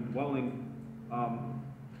multi-unit dwelling,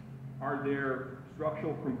 are there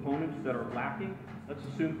structural components that are lacking? Let's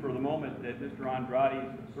assume for the moment that Mr.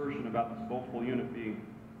 Andrade's assertion about this multiple unit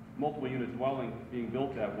dwelling being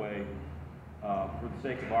built that way, for the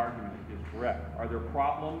sake of argument, is correct. Are there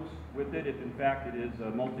problems with it if in fact it is a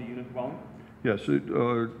multi-unit dwelling? Yes,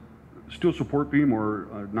 steel support beam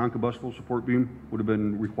or non-combustible support beam would have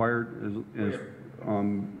been required as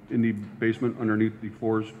in the basement underneath the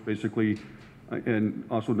floors, basically, and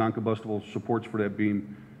also non-combustible supports for that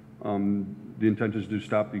beam. The intent is to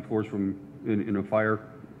stop the floors from, in a fire,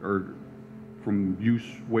 or from use,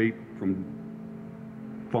 weight, from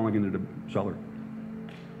falling into the cellar.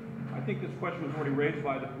 I think this question was already raised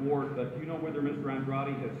by the board, but do you know whether Mr.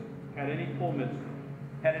 Andrade has had any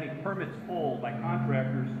permits pulled by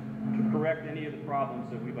contractors to correct any of the problems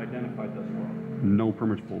that we've identified thus far? No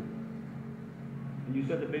permits pulled. And you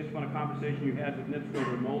said that based upon a conversation you had with NIPSCO, there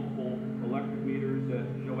were multiple electric meters that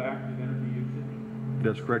show active energy usage?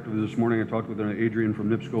 That's correct. This morning I talked with Adrian from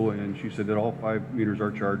NIPSCO, and she said that all 5 meters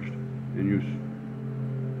are charged in use.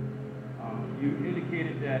 You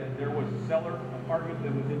indicated that there was a cellar apartment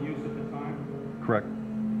that was in use at the time? Correct. Do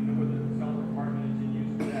you know whether the cellar apartment is in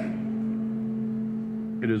use today?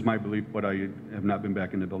 It is my belief, but I have not been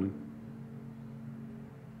back in the building.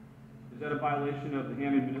 Is that a violation of the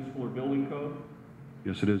Hammond Municipal or Building Code?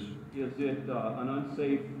 Yes, it is. Is it an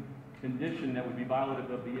unsafe condition that would be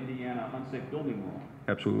violative of the Indiana unsafe building law?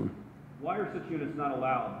 Absolutely. Why are such units not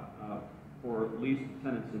allowed for leased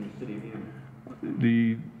tenants in the city of Hammond?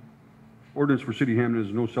 The ordinance for City of Hammond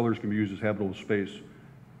is no cellars can be used as habitable space.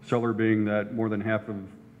 Cellar being that more than half of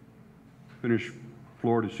finished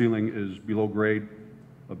floor to ceiling is below grade,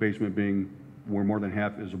 a basement being where more than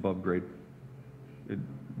half is above grade. It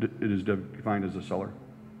is defined as a cellar.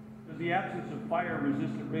 Does the absence of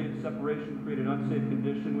fire-resistant rated separation create an unsafe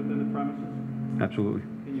condition within the premises? Absolutely.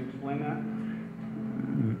 Can you explain that?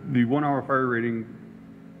 The 1 hour fire rating,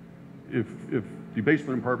 if the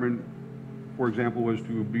basement apartment, for example, was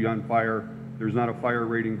to be on fire, there's not a fire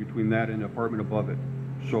rating between that and the apartment above it.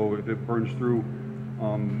 So if it burns through,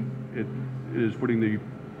 it is putting the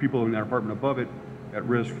people in that apartment above it at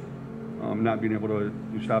risk, not being able to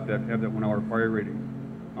stop that, have that 1 hour fire rating.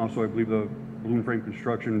 Also, I believe the balloon frame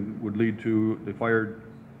construction would lead to the fire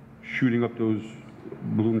shooting up those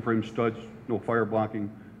balloon frame studs. No fire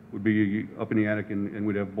blocking, would be up in the attic, and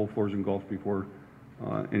we'd have both floors engulfed before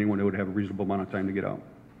anyone that would have a reasonable amount of time to get out.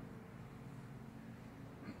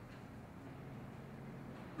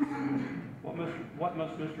 What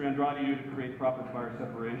must Mr. Andrade do to create proper fire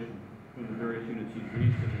separation between the various units he's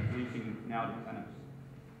leased and is leasing now to tenants?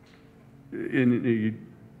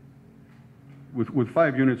 With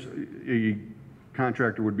 5 units, a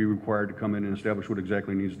contractor would be required to come in and establish what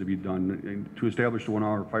exactly needs to be done. And to establish the 1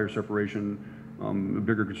 hour fire separation, a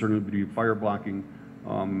bigger concern would be fire blocking.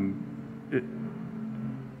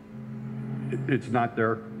 It's not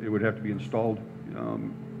there. It would have to be installed.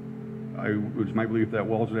 It was my belief that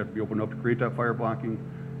walls would have to be opened up to create that fire blocking.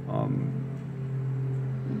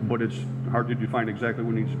 But it's hard to define exactly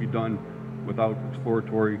what needs to be done without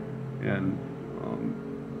exploratory, and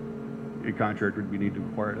a contractor would need to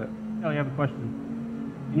require that. Kelly, I have a question.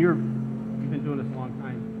 You've been doing this a long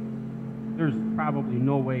time. There's probably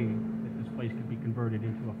no way that this place could be converted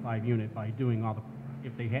into a 5 unit by doing all the,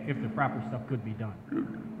 if the proper stuff could be done.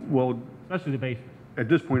 Well, especially the basement. At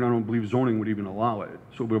this point, I don't believe zoning would even allow it.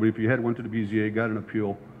 So, but if you had went to the BZA, got an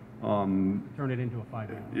appeal, turn it into a 5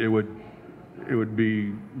 unit. It would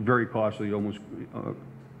be very costly, almost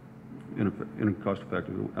in cost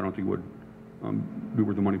effective. I don't think it would be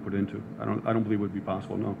worth the money put into. I don't believe it would be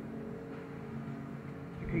possible. No.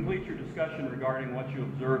 To complete your discussion regarding what you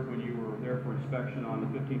observed when you were there for inspection on the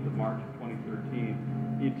 15th of March of 2013,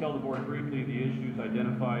 can you tell the board briefly the issues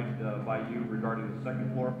identified by you regarding the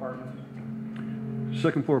second floor apartments?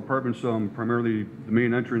 Second floor apartments, primarily the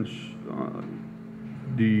main entrance,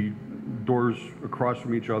 the doors across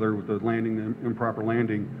from each other with the landing, the improper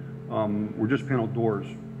landing, were just paneled doors.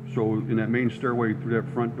 So in that main stairway through that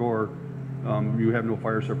front door, you have no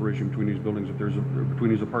fire separation between these buildings. Between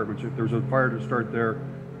these apartments, if there's a fire to start there,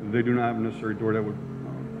 they do not have a necessary door that would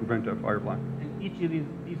prevent that fire block. And each of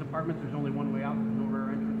these apartments, there's only one way out. There's no rear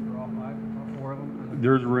entrance for all 4 of them.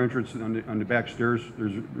 There's a rear entrance on the back stairs.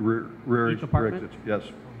 There's rear exits. Yes,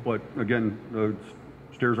 but again, the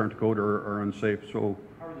stairs aren't to code or are unsafe. So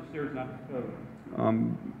how are the stairs not to code?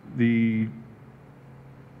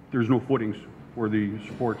 There's no footings for the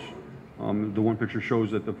supports. The one picture shows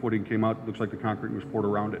that the footing came out. It looks like the concrete was poured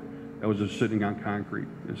around it. That was just sitting on concrete.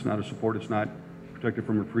 It's not a support. It's not protected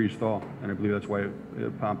from a freeze thaw, and I believe that's why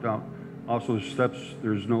it popped out. Also, the steps.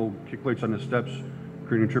 There's no kick plates on the steps,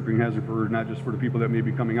 creating a tripping hazard for not just for the people that may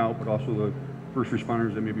be coming out, but also the first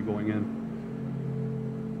responders that may be going in.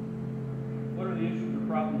 What are the issues or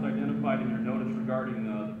problems identified in your notice regarding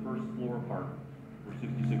the first floor apartment for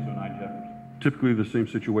 6609 Jefferson? Typically the same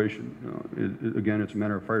situation. Again, it's a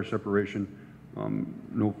matter of fire separation,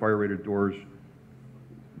 no fire rated doors,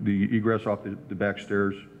 the egress off the back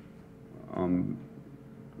stairs.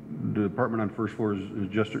 The apartment on first floor is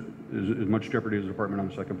as much jeopardy as the apartment on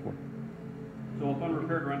the second floor. So if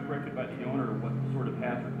unrepaired or uncorrected by the owner, what sort of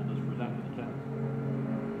hazard will this present to the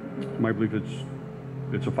tenants? My belief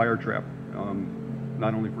it's a fire trap,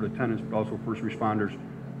 not only for the tenants, but also first responders.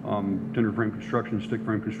 Tinder frame construction, stick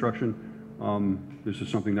frame construction, this is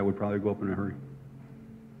something that would probably go up in a hurry.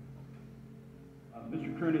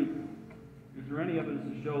 Mr. Kearney, is there any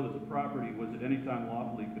evidence to show that the property was at any time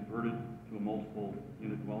lawfully converted to a multiple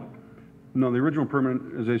unit dwelling? No, the original permit,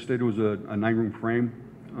 as I stated, was a 9-room frame,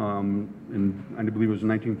 and I believe it was in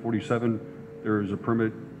 1947. There was a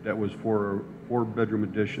permit that was for a 4-bedroom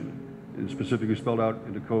addition, and specifically spelled out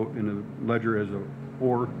in the ledger as a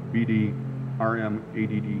 4BD RM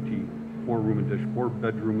ADDT, 4-room addition,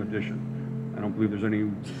 4-bedroom addition. I don't believe there's any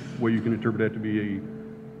way you can interpret that to be a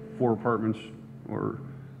 4 apartments or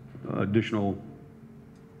additional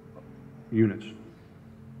units.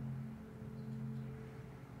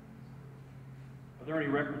 Are there any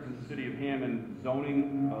records in the city of Hammond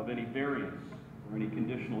zoning of any variance or any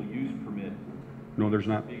conditional use permit No, there's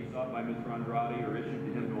not. being sought by Mr. Andrade or issued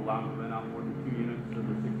to him to allow him to rent out more than 2 units of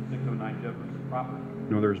the 6609 Jefferson property?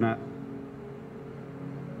 No, there's not.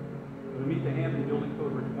 To meet the Hampton Building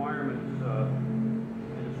Code requirements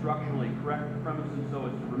and to structurally correct the premises so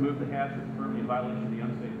as to remove the hazards currently in violation of the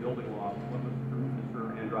unsafe building law, what must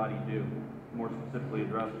Mr. Andrade do? More specifically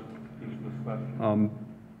address each of this question.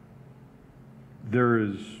 There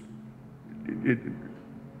is,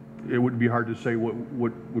 it would be hard to say what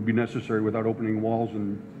would be necessary without opening walls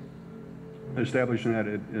and establishing that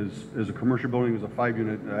it as a commercial building, as a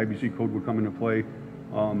 5-unit, the IBC code would come into play.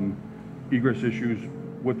 Egress issues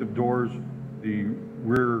with the doors, the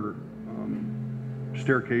rear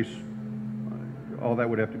staircase, all that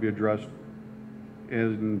would have to be addressed.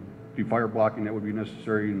 And the fire blocking that would be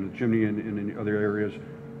necessary in the chimney and in other areas.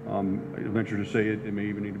 I venture to say it may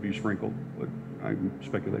even need to be sprinkled, but I'm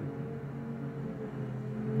speculating.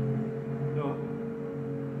 So,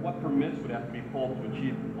 what permits would have to be pulled to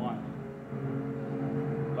achieve compliance?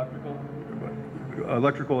 Electrical?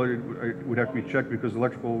 Electrical it would have to be checked because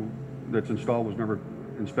electrical that's installed was never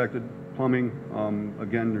inspected. Plumbing,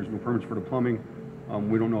 again, there's no permits for the plumbing.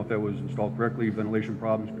 We don't know if that was installed correctly. Ventilation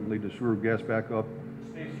problems can lead to sewer gas backup.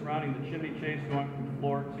 Space surrounding the chimney chase going from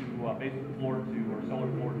floor to basement floor to or cellar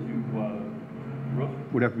floor to roof?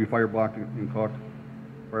 Would have to be fire blocked and caulked,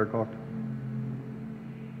 fire caulked.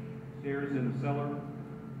 Stairs in the cellar?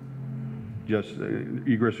 Yes,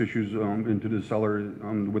 egress issues into the cellar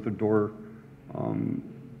with the door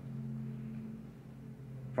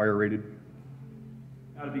fire rated.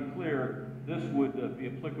 Now, to be clear, this would be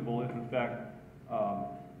applicable if, in fact,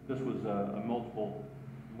 this was a multiple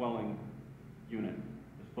dwelling unit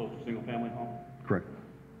as opposed to a single-family home? Correct.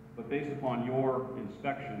 But based upon your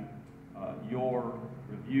inspection, your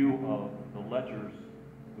review of the ledgers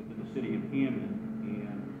within the city of Hammond,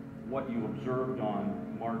 and what you observed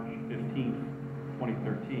on March 15th,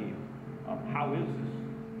 2013, how is this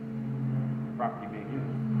property being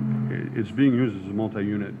used? It's being used as a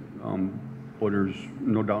multi-unit, but there's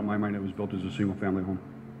no doubt in my mind it was built as a single-family home.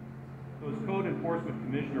 So as Code Enforcement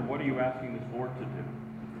Commissioner, what are you asking this board to do?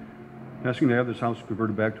 Asking to have this house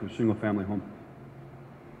converted back to a single-family home.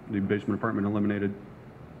 The basement apartment eliminated.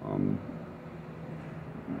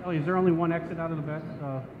 Ellie, is there only one exit out of the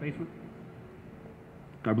basement?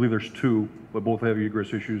 I believe there's 2, but both have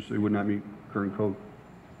egress issues. They would not meet current code.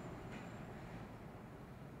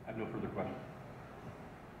 I have no further questions.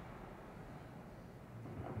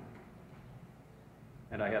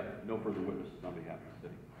 And I have no further witnesses on behalf of the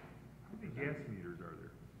city. How many gas meters are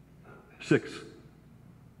there? 6.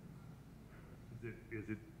 Is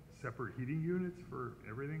it separate heating units for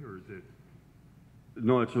everything, or is it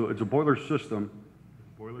No, it's a boiler system.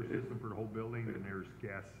 boiler system for the whole building, and there's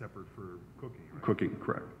gas separate for cooking, right? Cooking,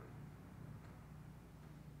 correct.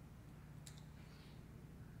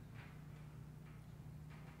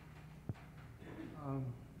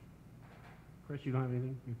 Chris, you don't have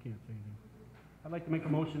anything? You can't say anything. I'd like to make a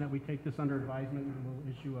motion that we take this under advisement and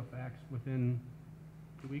we'll issue a fax within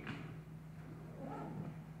 2 weeks.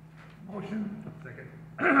 Motion? Second.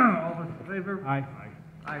 All those in favor? Aye.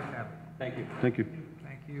 Ayes have it. Thank you. Thank you.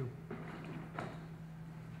 Thank you.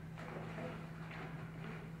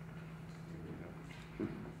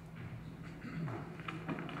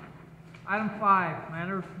 Item 5,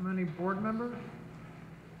 matters from any board members.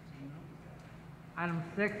 Item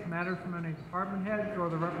 6, matters from any department heads or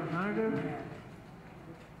the representatives.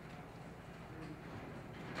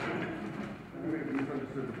 We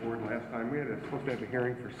misunderstood the board last time. We had supposed to have a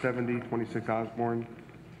hearing for 7026 Osborne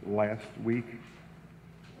last week.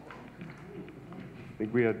 I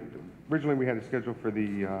think originally we had it scheduled for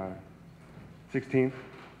the 16th.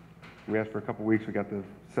 We asked for a couple weeks. We got the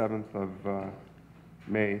 7th of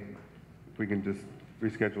May. If we can just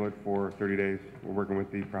reschedule it for 30 days. We're working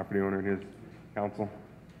with the property owner and his counsel.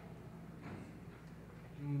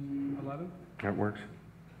 June 11th? That works.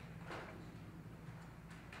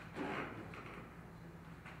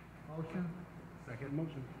 Motion, Second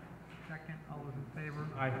motion. second, all those in favor?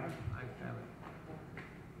 Aye. Ayes have it.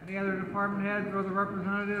 Any other department heads or the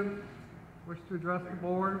representatives wish to address the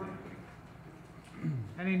board?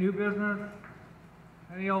 Any new business?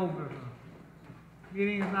 Any old business?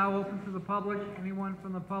 Meeting is now open to the public. Anyone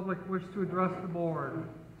from the public wish to address the board?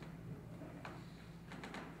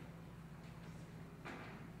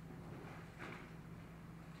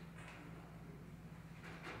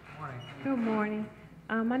 Morning. Good morning.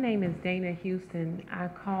 My name is Dana Houston. I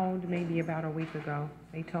called maybe about a week ago.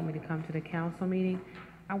 They told me to come to the council meeting.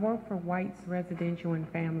 I work for White's Residential and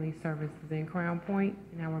Family Services in Crown Point,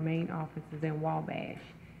 and our main office is in Wabash.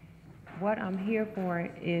 What I'm here for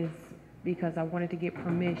is because I wanted to get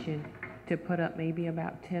permission to put up maybe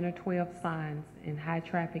about 10 or 12 signs in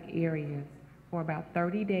high-traffic areas for about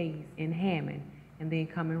 30 days in Hammond, and then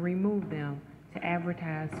come and remove them to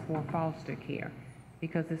advertise for foster care,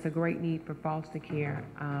 because it's a great need for foster care,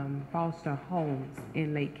 foster homes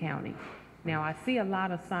in Lake County. Now, I see a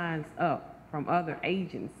lot of signs up from other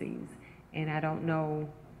agencies, and I don't know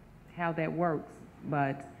how that works,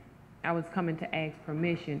 but I was coming to ask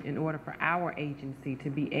permission in order for our agency to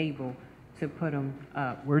be able to put them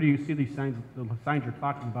up Where do you see these signs, the signs you're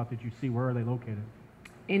talking about that you see, where are they located?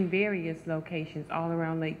 in various locations all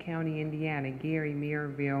around Lake County, Indiana, Gary,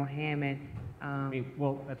 Maryville, Hammond. I mean,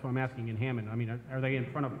 well, that's what I'm asking in Hammond. I mean, are they in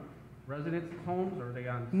front of residents' homes, or are they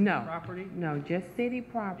on city No, property? no, just city You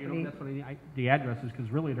property. know, that's what I need, the addresses, because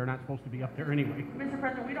really, they're not supposed to be up there anyway. Mr.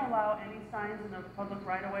 President, we don't allow any signs in the public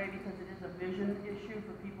right-of-way because it is a vision issue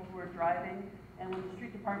for people who are driving. And when the street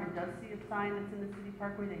department does see a sign that's in the city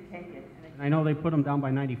parkway, they take it. And And I know they put them down by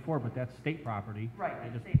 94, but that's state property. Right, They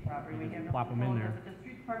it's just- state property, they we just have no plop 'em in control there. over it. But the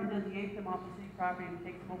street department does yank them off the city property and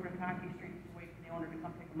takes them over to Conkey Street to wait for the owner to come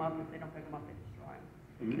pick them up. If they don't pick them up, they destroy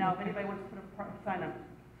them. Now, if anybody wants to put a sign on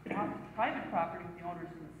private property with the owner's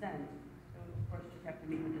consent, they would, of course, just have to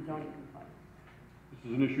meet with the zoning compliance. This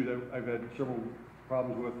is an issue that I've had several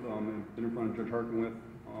problems with, and been in front of Judge Harkin with.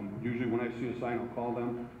 Usually when I see a sign, I'll call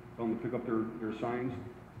them, tell them to pick up their signs.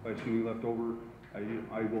 If I see any left over,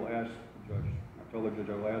 I will ask the judge, I tell the judge,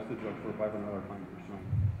 I will ask the judge for a $500 fine per sign.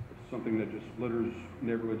 It's something that just litters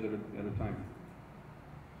neighborhoods at a time.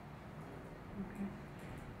 Okay.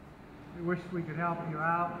 We wish we could help you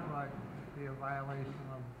out, but it'd be a violation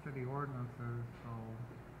of city ordinances,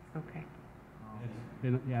 so, Okay,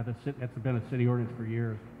 That's been a city ordinance for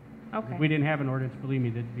years. okay. If we didn't have an ordinance, believe me,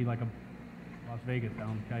 it'd be like a Las Vegas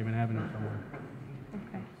down Calumet Avenue somewhere.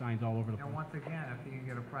 Okay. Signs all over the you know, place. once again, if you can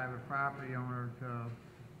get a private property owner to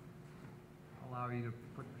allow you to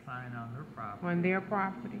put the sign on their property. On their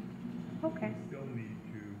property? Okay. Still need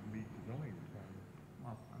to meet the zoning requirements.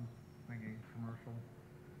 Well, I'm thinking commercial.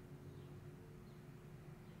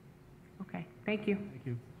 Okay, thank you. Thank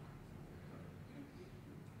you.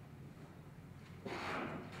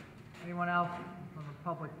 Anyone else from the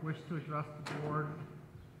public wish to address the board?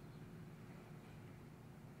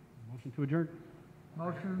 Motion to adjourn?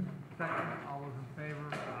 Motion, second, all those in favor?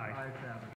 Ayes have it.